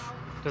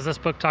 Does this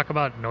book talk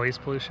about noise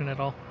pollution at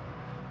all?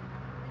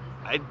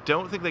 I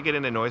don't think they get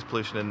into noise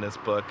pollution in this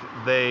book.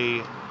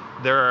 There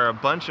are a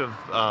bunch of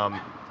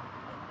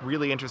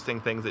really interesting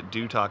things that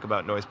do talk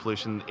about noise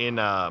pollution.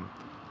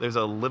 There's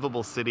a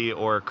Livable City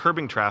or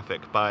Curbing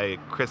Traffic by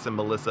Chris and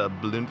Melissa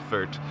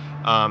Bluntfert.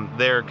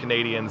 They're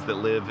Canadians that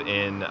live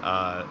in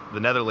the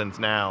Netherlands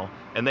now,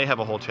 and they have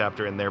a whole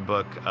chapter in their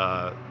book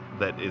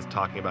that is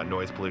talking about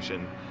noise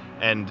pollution.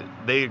 And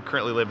they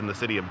currently live in the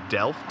city of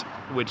Delft,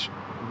 which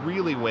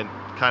really went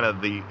kind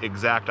of the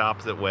exact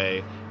opposite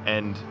way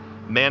and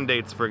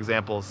mandates, for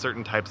example,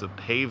 certain types of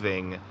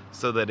paving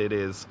so that it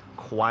is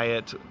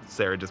quiet.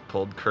 Sarah just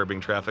pulled Curbing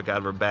Traffic out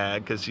of her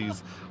bag because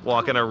she's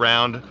walking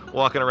around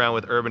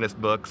with urbanist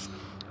books.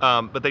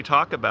 But they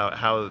talk about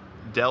how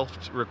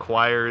Delft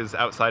requires,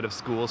 outside of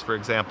schools, for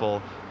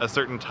example, a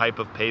certain type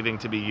of paving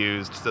to be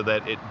used so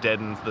that it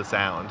deadens the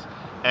sound.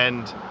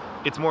 And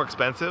it's more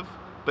expensive,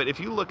 but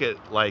if you look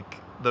at like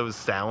those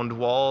sound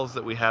walls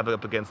that we have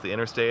up against the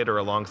interstate or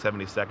along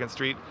 72nd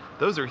Street,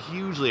 those are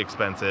hugely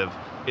expensive.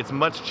 It's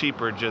much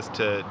cheaper just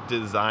to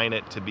design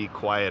it to be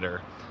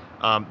quieter.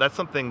 That's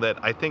something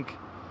that I think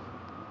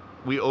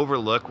we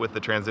overlook with the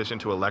transition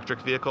to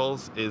electric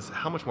vehicles, is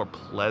how much more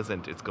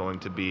pleasant it's going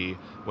to be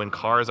when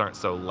cars aren't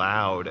so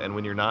loud and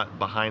when you're not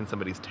behind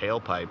somebody's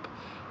tailpipe.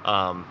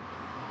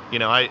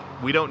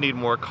 We don't need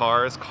more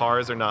cars.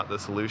 Cars are not the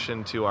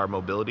solution to our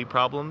mobility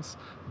problems.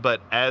 But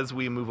as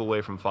we move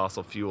away from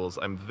fossil fuels,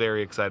 I'm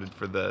very excited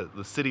for the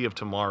city of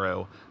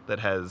tomorrow that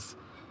has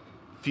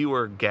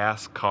fewer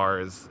gas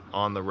cars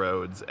on the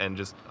roads and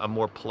just a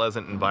more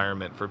pleasant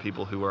environment for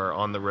people who are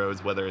on the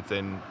roads, whether it's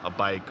in a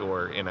bike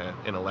or in an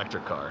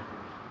electric car.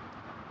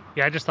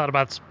 Yeah, I just thought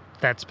about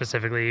that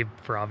specifically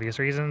for obvious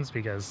reasons,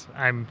 because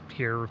I'm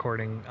here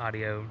recording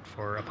audio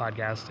for a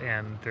podcast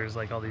and there's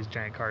like all these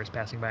giant cars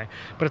passing by.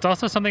 But it's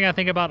also something I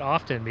think about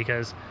often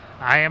because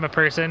I am a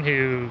person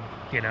who,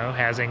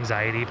 has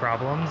anxiety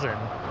problems and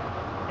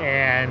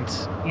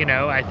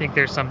I think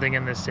there's something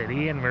in the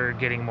city, and we're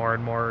getting more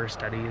and more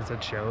studies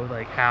that show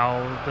like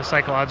how the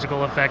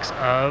psychological effects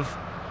of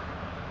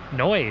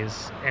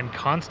noise and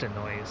constant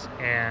noise.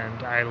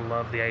 And I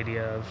love the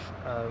idea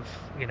of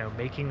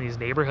making these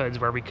neighborhoods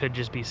where we could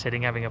just be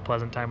sitting having a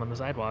pleasant time on the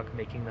sidewalk,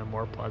 making them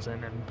more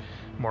pleasant and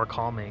more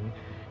calming.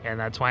 And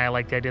that's why I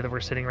like the idea that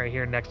we're sitting right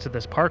here next to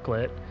this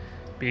parklet,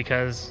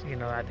 because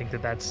I think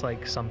that that's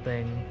like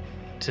something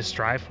to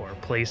strive for,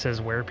 places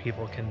where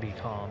people can be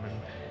calm.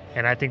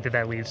 And I think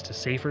that leads to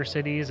safer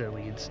cities. It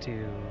leads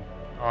to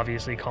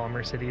obviously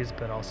calmer cities,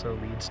 but also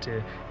leads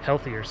to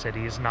healthier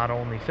cities, not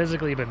only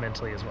physically but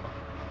mentally as well.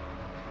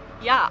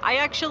 Yeah, I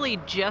actually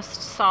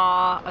just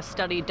saw a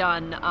study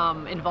done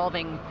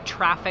involving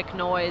traffic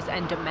noise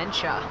and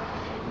dementia.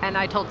 And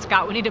I told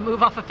Scott we need to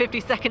move off of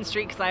 52nd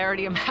Street because I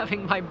already am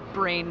having my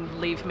brain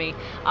leave me.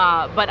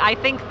 But I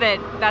think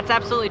that's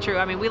absolutely true.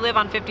 I mean, we live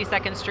on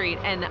 52nd Street,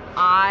 and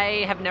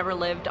I have never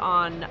lived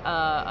on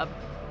a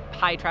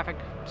high traffic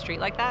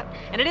street like that.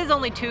 And it is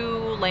only 2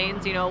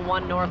 lanes,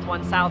 one north,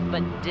 one south,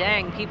 but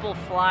dang, people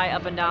fly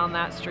up and down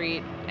that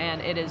street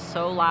and it is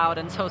so loud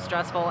and so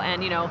stressful.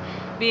 And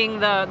being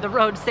the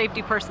road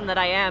safety person that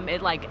I am,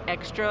 it like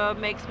extra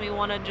makes me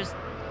want to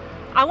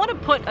I want to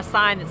put a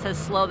sign that says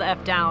slow the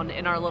F down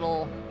in our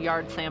little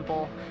yard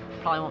sample.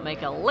 Probably won't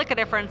make a lick of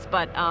difference,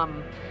 but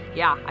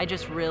yeah, I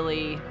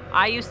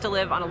used to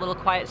live on a little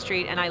quiet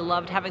street, and I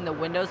loved having the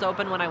windows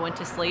open when I went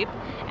to sleep.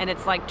 And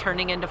it's like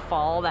turning into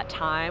fall, that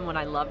time when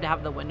I love to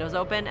have the windows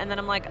open. And then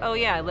I'm like, oh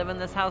yeah, I live in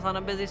this house on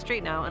a busy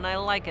street now, and I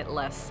like it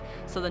less.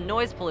 So the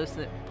noise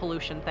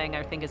pollution thing,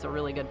 I think, is a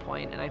really good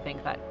point. And I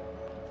think that,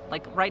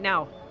 like right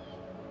now,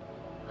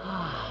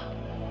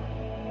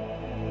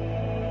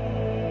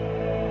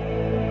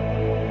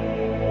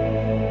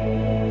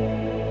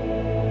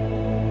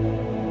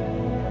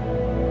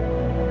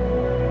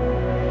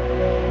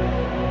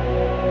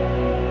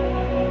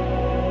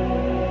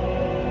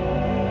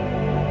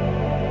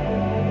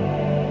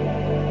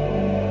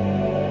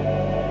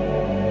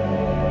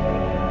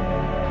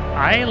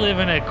 I live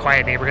in a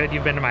quiet neighborhood.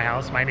 You've been to my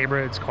house. My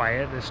neighborhood's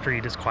quiet. The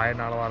street is quiet,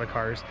 not a lot of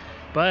cars.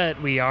 But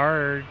we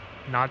are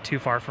not too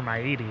far from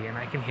I-80, and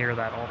I can hear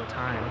that all the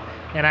time.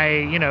 And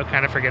I,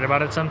 kind of forget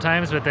about it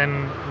sometimes, but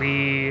then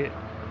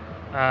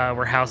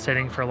we're house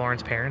sitting for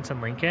Lauren's parents in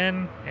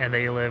Lincoln, and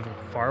they live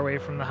far away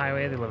from the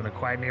highway. They live in a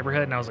quiet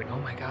neighborhood, and I was like, oh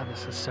my God,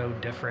 this is so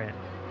different.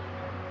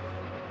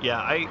 Yeah,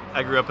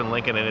 I grew up in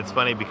Lincoln, and it's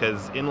funny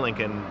because in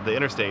Lincoln, the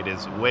interstate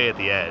is way at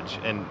the edge,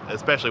 and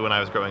especially when I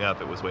was growing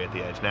up, it was way at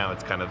the edge. Now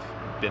it's kind of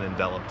been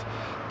enveloped.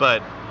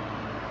 But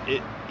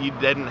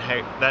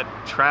that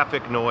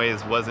traffic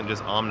noise wasn't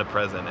just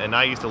omnipresent. And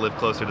I used to live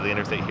closer to the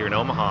interstate here in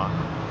Omaha.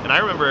 And I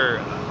remember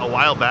a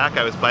while back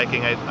I was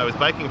biking. I was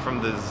biking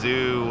from the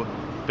zoo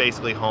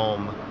basically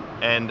home,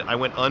 and I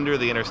went under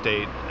the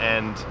interstate,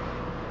 and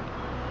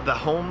the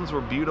homes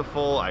were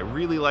beautiful. I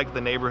really liked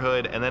the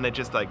neighborhood, and then it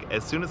just like,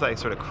 as soon as I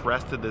sort of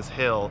crested this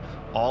hill,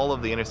 all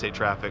of the interstate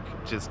traffic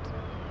just,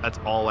 that's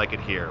all I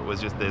could hear,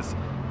 was just this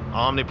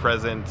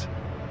omnipresent,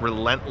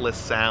 relentless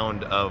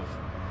sound of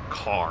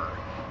car.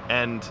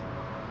 And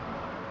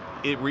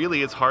it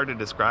really is hard to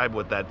describe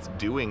what that's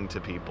doing to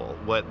people,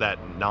 what that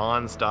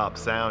non-stop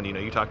sound, you know,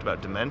 you talked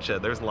about dementia.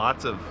 There's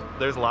lots of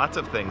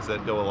things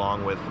that go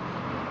along with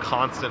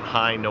constant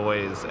high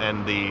noise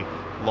and the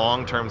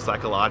long-term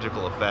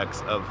psychological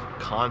effects of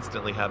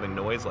constantly having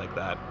noise like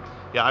that.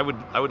 Yeah, I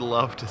would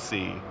love to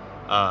see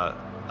a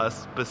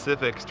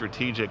specific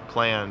strategic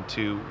plan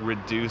to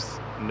reduce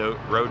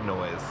road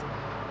noise.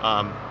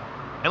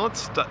 And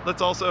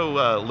let's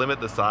also limit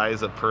the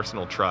size of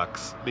personal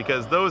trucks,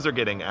 because those are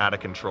getting out of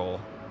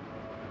control.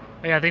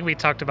 Yeah, I think we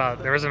talked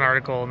about, there was an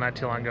article not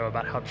too long ago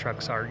about how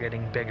trucks are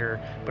getting bigger,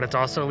 but it's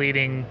also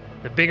leading,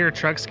 the bigger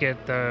trucks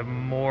get, the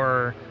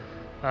more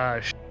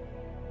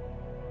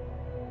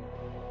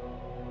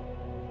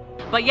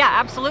But yeah,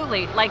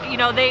 absolutely. Like, you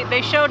know,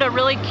 they showed a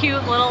really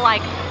cute little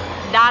like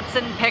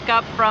Datsun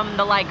pickup from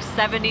the like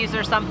 70s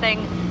or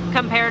something,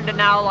 compared to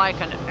now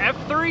like an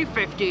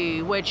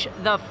F-350, which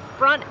the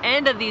front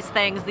end of these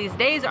things these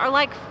days are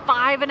like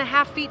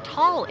 5.5 feet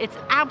tall. It's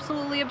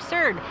absolutely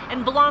absurd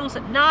and belongs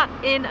not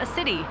in a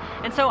city.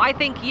 And so I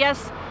think,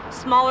 yes,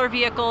 smaller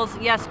vehicles,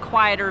 yes,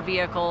 quieter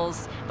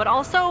vehicles, but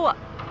also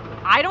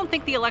I don't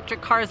think the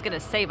electric car is going to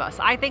save us.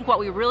 I think what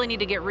we really need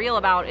to get real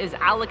about is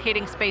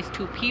allocating space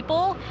to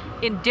people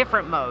in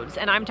different modes.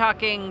 And I'm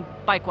talking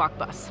bike, walk,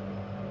 bus.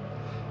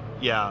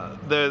 Yeah,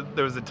 there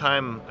was a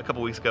time a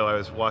couple weeks ago I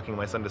was walking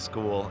my son to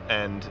school,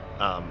 and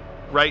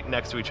right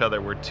next to each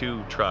other were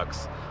two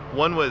trucks.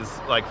 One was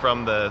like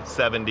from the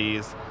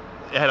 70s.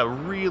 It had a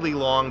really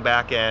long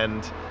back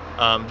end.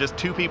 Just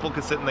two people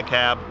could sit in the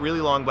cab, really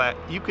long back.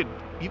 You could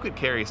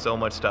carry so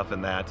much stuff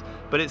in that,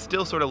 but it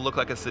still sort of looked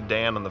like a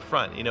sedan on the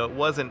front. You know,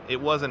 it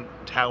wasn't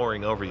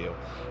towering over you.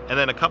 And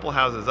then a couple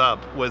houses up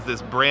was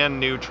this brand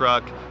new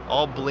truck,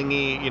 all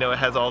blingy. You know, it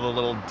has all the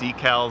little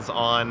decals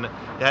on.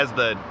 It has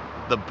the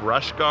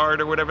brush guard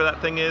or whatever that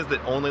thing is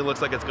that only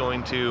looks like it's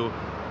going to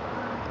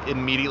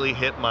immediately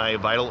hit my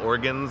vital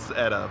organs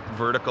at a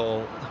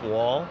vertical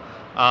wall.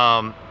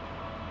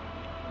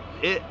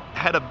 It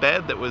had a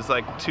bed that was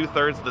like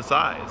 2/3 the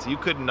size. You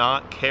could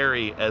not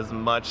carry as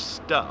much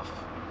stuff.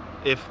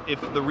 If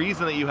the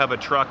reason that you have a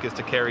truck is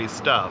to carry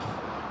stuff,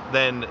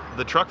 then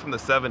the truck from the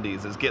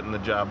 70s is getting the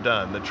job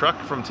done. The truck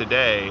from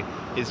today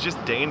is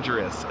just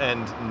dangerous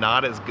and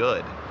not as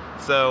good.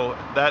 So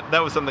that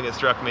was something that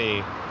struck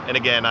me. And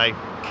again, I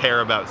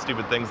care about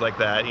stupid things like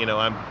that. You know,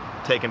 I'm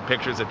taking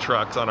pictures of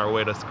trucks on our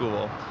way to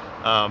school.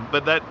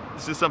 But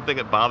that's just something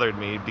that bothered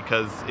me,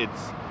 because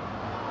it's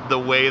the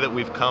way that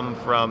we've come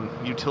from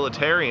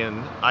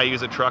utilitarian, I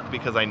use a truck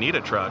because I need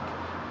a truck,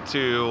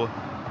 to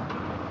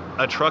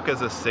a truck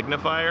as a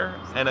signifier,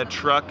 and a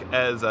truck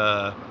as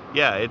a,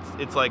 yeah,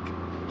 it's like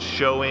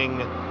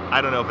showing,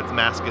 I don't know if it's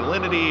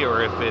masculinity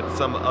or if it's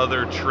some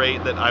other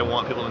trait that I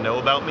want people to know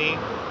about me.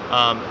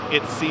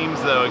 It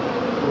seems though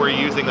we're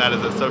using that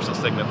as a social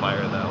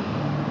signifier though.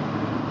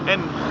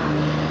 And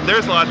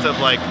there's lots of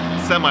like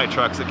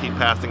semi-trucks that keep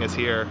passing us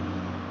here.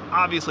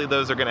 Obviously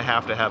those are gonna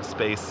have to have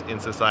space in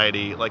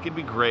society. Like, it'd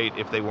be great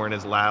if they weren't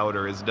as loud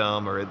or as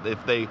dumb, or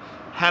if they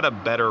had a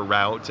better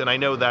route. And I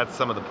know that's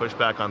some of the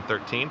pushback on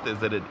 13th, is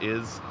that it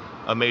is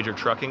a major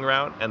trucking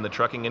route, and the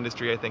trucking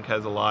industry I think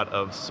has a lot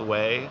of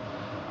sway.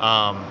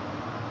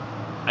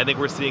 I think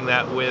we're seeing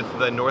that with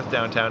the North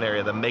Downtown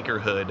area, the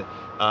Makerhood,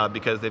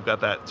 because they've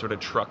got that sort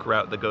of truck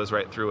route that goes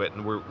right through it,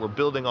 and we're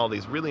building all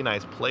these really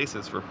nice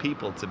places for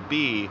people to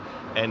be,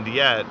 and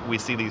yet we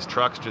see these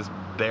trucks just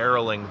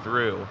barreling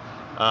through.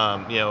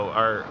 You know,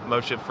 our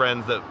Moshe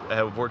friends that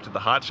have worked at the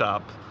Hot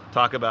Shop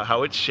talk about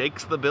how it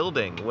shakes the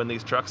building when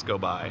these trucks go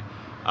by.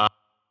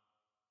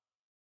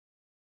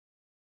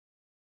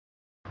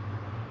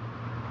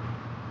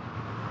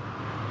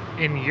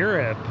 In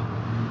Europe,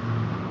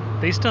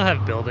 they still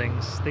have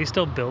buildings, they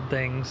still build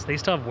things, they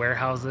still have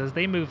warehouses,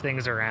 they move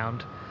things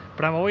around.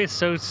 But I'm always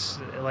so,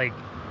 like,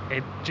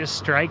 it just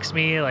strikes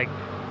me like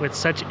with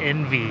such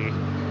envy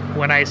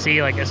when I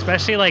see, like,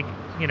 especially like,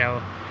 you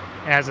know,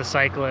 as a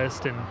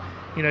cyclist, and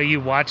you know, you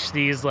watch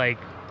these like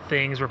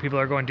things where people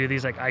are going to do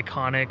these like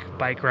iconic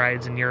bike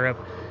rides in Europe,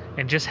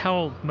 and just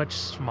how much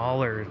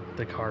smaller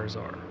the cars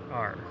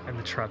are and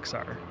the trucks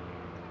are.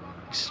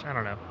 I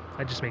don't know,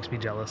 that just makes me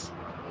jealous.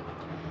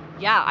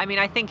 Yeah, I mean,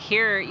 I think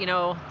here, you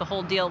know, the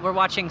whole deal, we're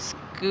watching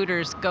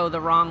scooters go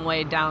the wrong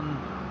way down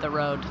the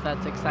road.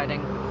 That's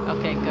exciting.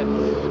 Okay,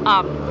 good.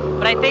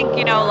 But I think,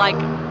 you know, like,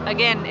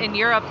 again, in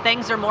Europe,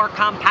 things are more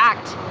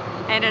compact.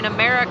 And in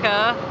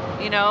America,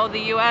 you know, the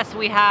US,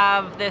 we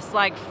have this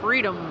like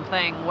freedom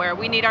thing where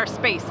we need our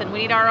space, and we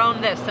need our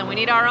own this, and we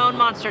need our own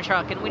monster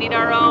truck, and we need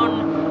our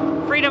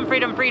own freedom.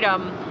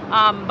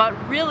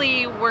 But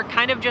really, we're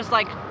kind of just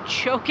like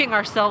choking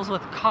ourselves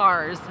with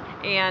cars,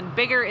 and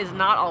bigger is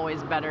not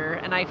always better.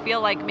 And I feel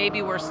like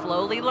maybe we're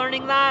slowly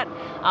learning that.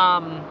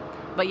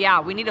 But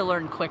yeah, we need to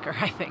learn quicker,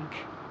 I think.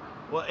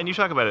 Well, and you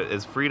talk about it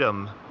as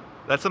freedom.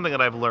 That's something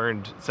that I've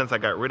learned since I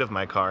got rid of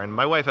my car. And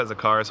my wife has a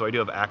car, so I do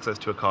have access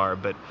to a car.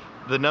 But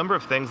the number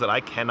of things that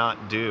I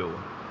cannot do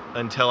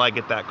until I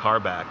get that car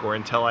back, or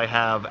until I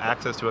have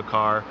access to a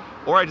car,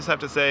 or I just have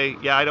to say,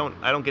 yeah, I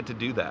don't get to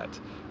do that.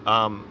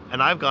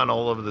 And I've gone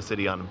all over the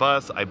city on a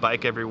bus. I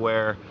bike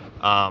everywhere.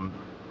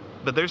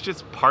 But there's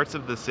just parts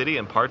of the city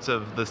and parts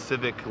of the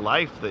civic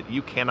life that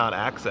you cannot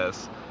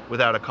access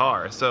without a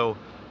car. So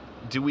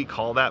do we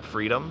call that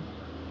freedom?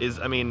 Is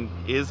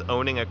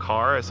owning a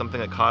car something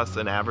that costs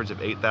an average of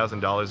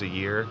 $8,000 a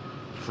year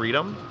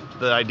freedom?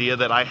 The idea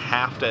that I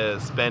have to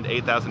spend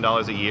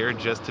 $8,000 a year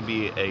just to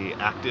be an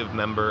active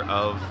member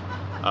of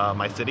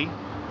my city?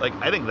 Like,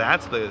 I think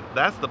that's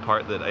the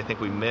part that I think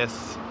we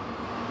miss.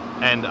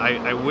 And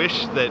I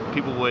wish that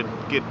people would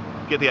get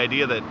the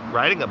idea that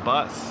riding a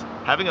bus,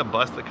 having a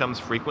bus that comes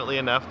frequently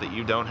enough that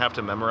you don't have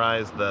to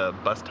memorize the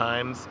bus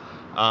times,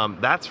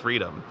 that's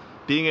freedom.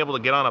 Being able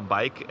to get on a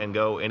bike and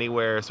go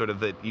anywhere sort of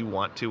that you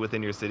want to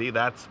within your city,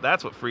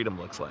 that's what freedom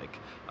looks like.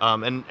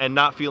 And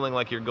not feeling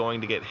like you're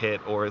going to get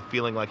hit, or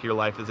feeling like your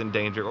life is in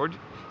danger, or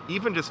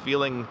even just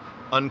feeling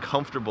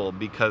uncomfortable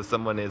because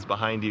someone is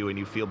behind you and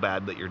you feel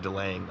bad that you're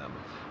delaying them.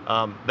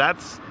 I'll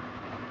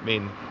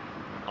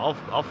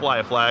fly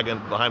a flag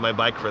behind my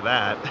bike for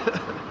that.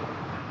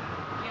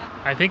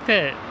 I think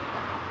that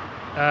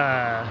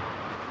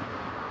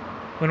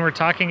when we're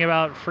talking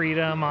about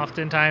freedom,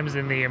 oftentimes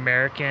in the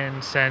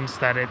American sense,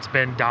 that it's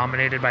been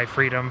dominated by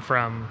freedom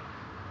from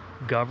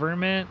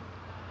government,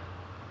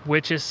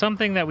 which is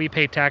something that we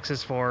pay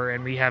taxes for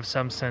and we have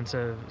some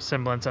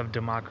semblance of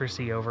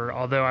democracy over,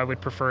 although I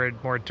would prefer a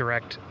more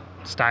direct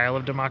style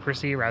of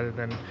democracy rather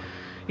than,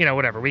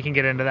 whatever. We can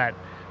get into that.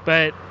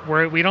 But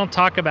we don't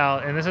talk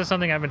about, and this is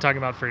something I've been talking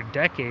about for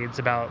decades,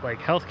 about like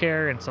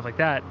healthcare and stuff like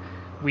that.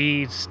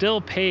 We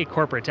still pay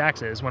corporate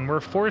taxes. When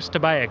we're forced to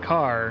buy a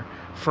car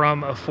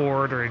from a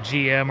Ford or a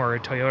GM or a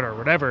Toyota or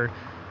whatever,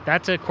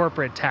 that's a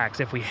corporate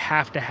tax if we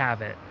have to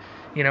have it.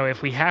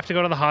 If we have to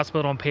go to the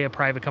hospital and pay a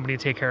private company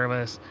to take care of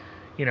us,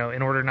 in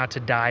order not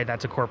to die,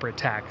 that's a corporate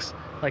tax.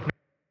 Like,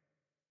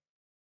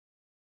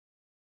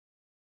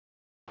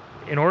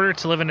 in order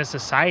to live in a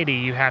society,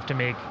 you have to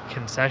make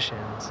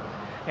concessions.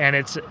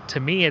 And to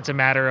me, it's a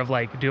matter of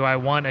like, do I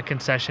want a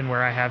concession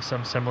where I have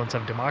some semblance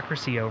of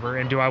democracy over,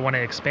 and do I want to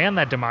expand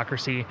that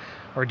democracy,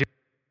 or do...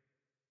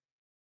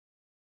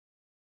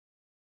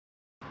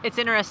 It's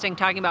interesting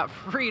talking about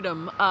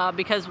freedom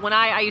because when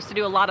I used to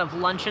do a lot of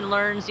lunch and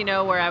learns,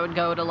 where I would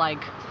go to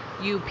like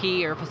UP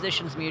or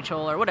Physicians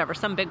Mutual or whatever,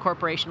 some big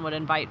corporation would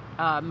invite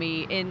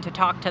me in to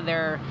talk to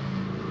their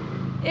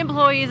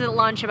employees at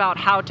lunch about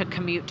how to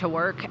commute to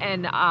work.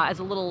 And as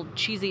a little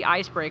cheesy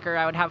icebreaker,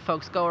 I would have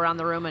folks go around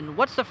the room and,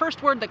 what's the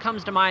first word that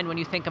comes to mind when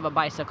you think of a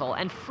bicycle?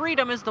 And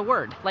freedom is the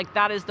word. Like,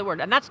 that is the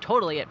word. And that's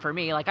totally it for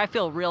me. Like, I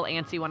feel real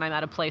antsy when I'm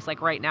at a place like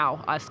right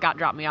now. Scott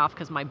dropped me off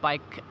because my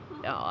bike,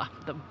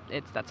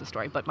 that's a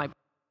story, but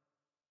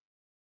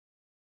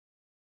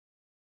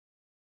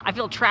I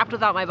feel trapped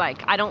without my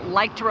bike. I don't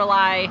like to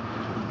rely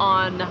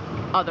on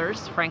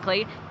others,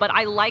 frankly, but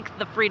I like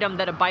the freedom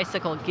that a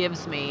bicycle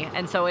gives me.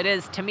 And so it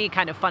is, to me,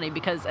 kind of funny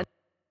because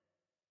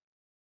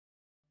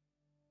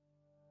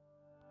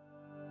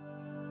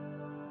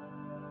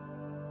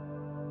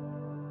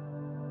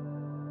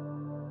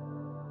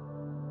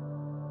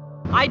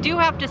I do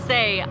have to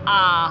say,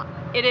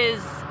 it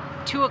is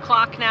 2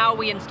 o'clock now.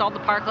 We installed the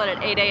parklet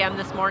at 8 a.m.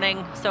 this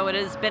morning, so it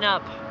has been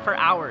up for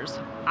hours.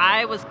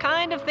 I was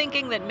kind of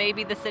thinking that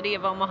maybe the city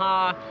of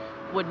Omaha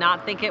would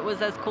not think it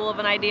was as cool of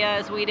an idea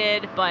as we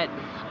did, but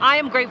I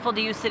am grateful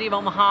to you, City of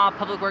Omaha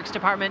Public Works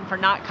Department, for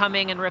not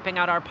coming and ripping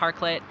out our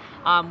parklet.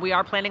 We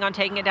are planning on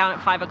taking it down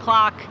at 5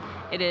 o'clock.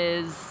 It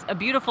is a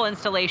beautiful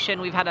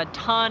installation. We've had a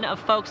ton of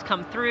folks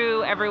come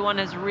through. Everyone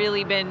has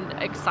really been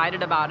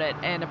excited about it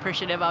and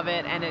appreciative of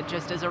it, and it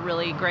just is a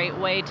really great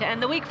way to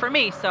end the week for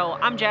me. So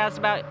I'm jazzed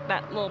about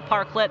that little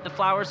parklet. The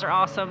flowers are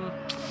awesome.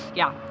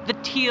 Yeah, the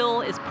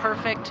teal is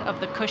perfect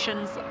of the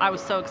cushions. I was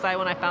so excited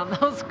when I found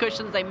those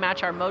cushions. They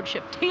match our mode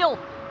shift teal.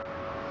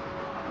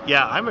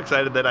 Yeah, I'm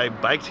excited that I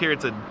biked here.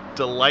 It's a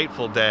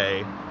delightful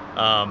day.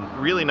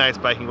 Really nice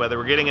biking weather.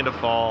 We're getting into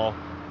fall.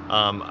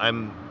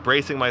 I'm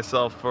bracing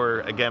myself for,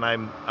 again,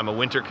 I'm a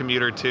winter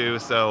commuter too,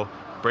 so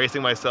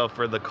bracing myself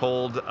for the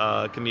cold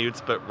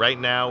commutes. But right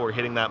now we're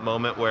hitting that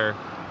moment where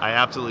I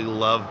absolutely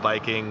love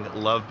biking,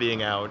 love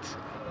being out.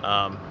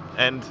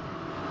 And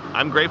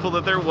I'm grateful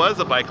that there was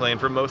a bike lane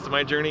for most of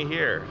my journey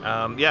here.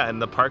 Yeah,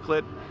 and the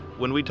parklet,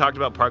 when we talked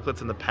about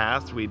parklets in the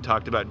past, we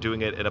talked about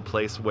doing it at a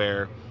place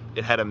where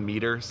it had a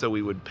meter, so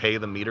we would pay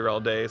the meter all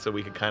day so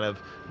we could kind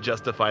of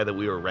justify that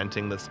we were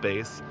renting the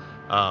space.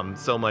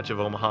 So much of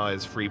Omaha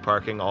is free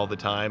parking all the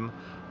time,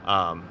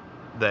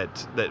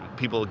 that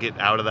people get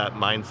out of that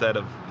mindset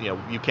of,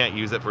 you can't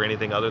use it for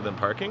anything other than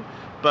parking.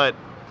 But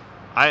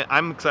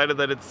I'm excited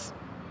that it's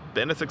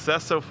been a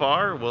success so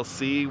far. We'll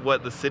see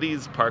what the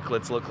city's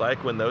parklets look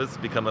like when those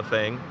become a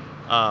thing.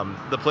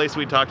 The place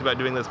we talked about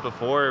doing this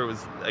before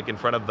was like in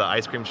front of the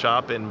ice cream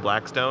shop in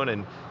Blackstone,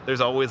 and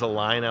there's always a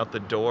line out the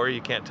door. You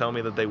can't tell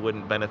me that they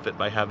wouldn't benefit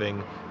by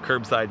having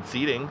curbside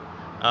seating.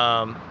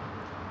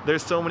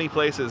 There's so many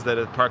places that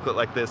a parklet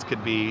like this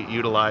could be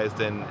utilized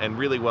and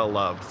really well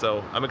loved.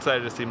 So I'm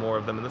excited to see more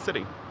of them in the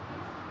city.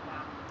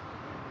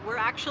 We're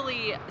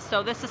actually,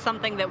 so this is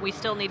something that we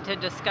still need to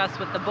discuss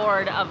with the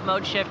board of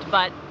ModeShift,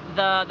 but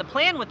the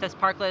plan with this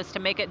parklet is to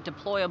make it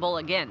deployable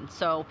again.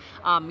 So,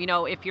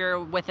 if you're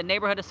with a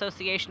neighborhood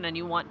association and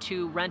you want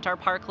to rent our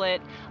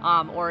parklet,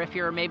 or if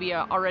you're maybe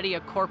already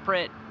a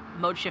corporate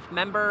ModeShift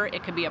member,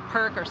 it could be a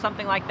perk or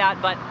something like that.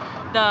 But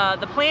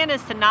the plan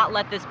is to not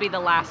let this be the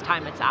last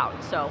time it's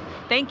out. So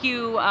thank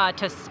you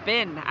to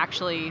Spin,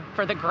 actually,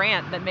 for the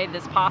grant that made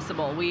this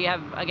possible. We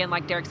have, again,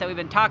 like Derek said, we've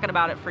been talking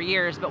about it for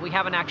years, but we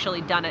haven't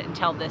actually done it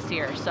until this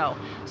year. So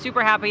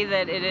super happy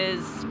that it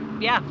is,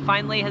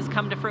 finally has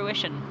come to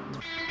fruition.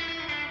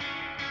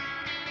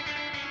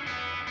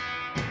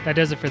 That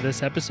does it for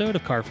this episode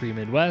of Car Free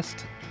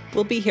Midwest.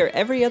 We'll be here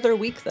every other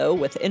week, though,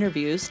 with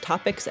interviews,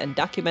 topics, and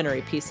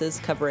documentary pieces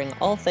covering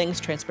all things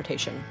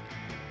transportation.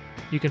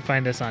 You can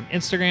find us on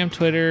Instagram,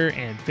 Twitter,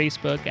 and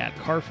Facebook at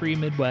Car Free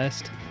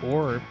Midwest,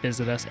 or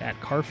visit us at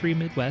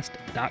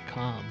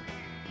carfreemidwest.com.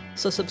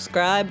 So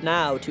subscribe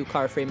now to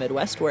Car Free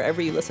Midwest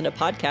wherever you listen to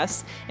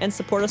podcasts, and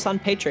support us on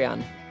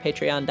Patreon,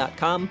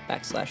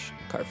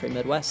 patreon.com/Car Free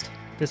Midwest.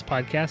 This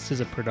podcast is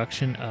a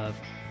production of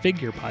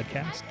Figure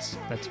Podcasts.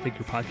 That's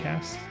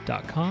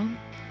figurepodcasts.com.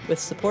 With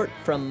support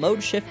from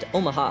ModeShift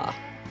Omaha,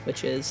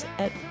 which is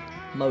at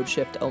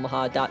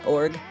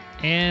modeshiftomaha.org.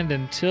 And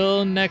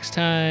until next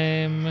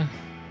time,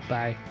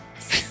 bye.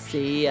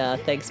 See ya.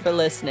 Thanks for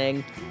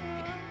listening.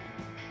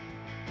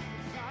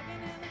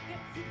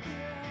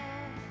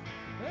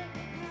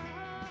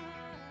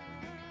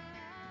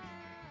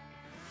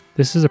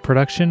 This is a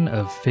production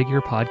of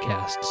Figure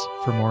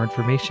Podcasts. For more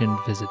information,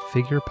 visit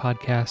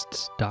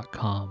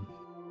figurepodcasts.com.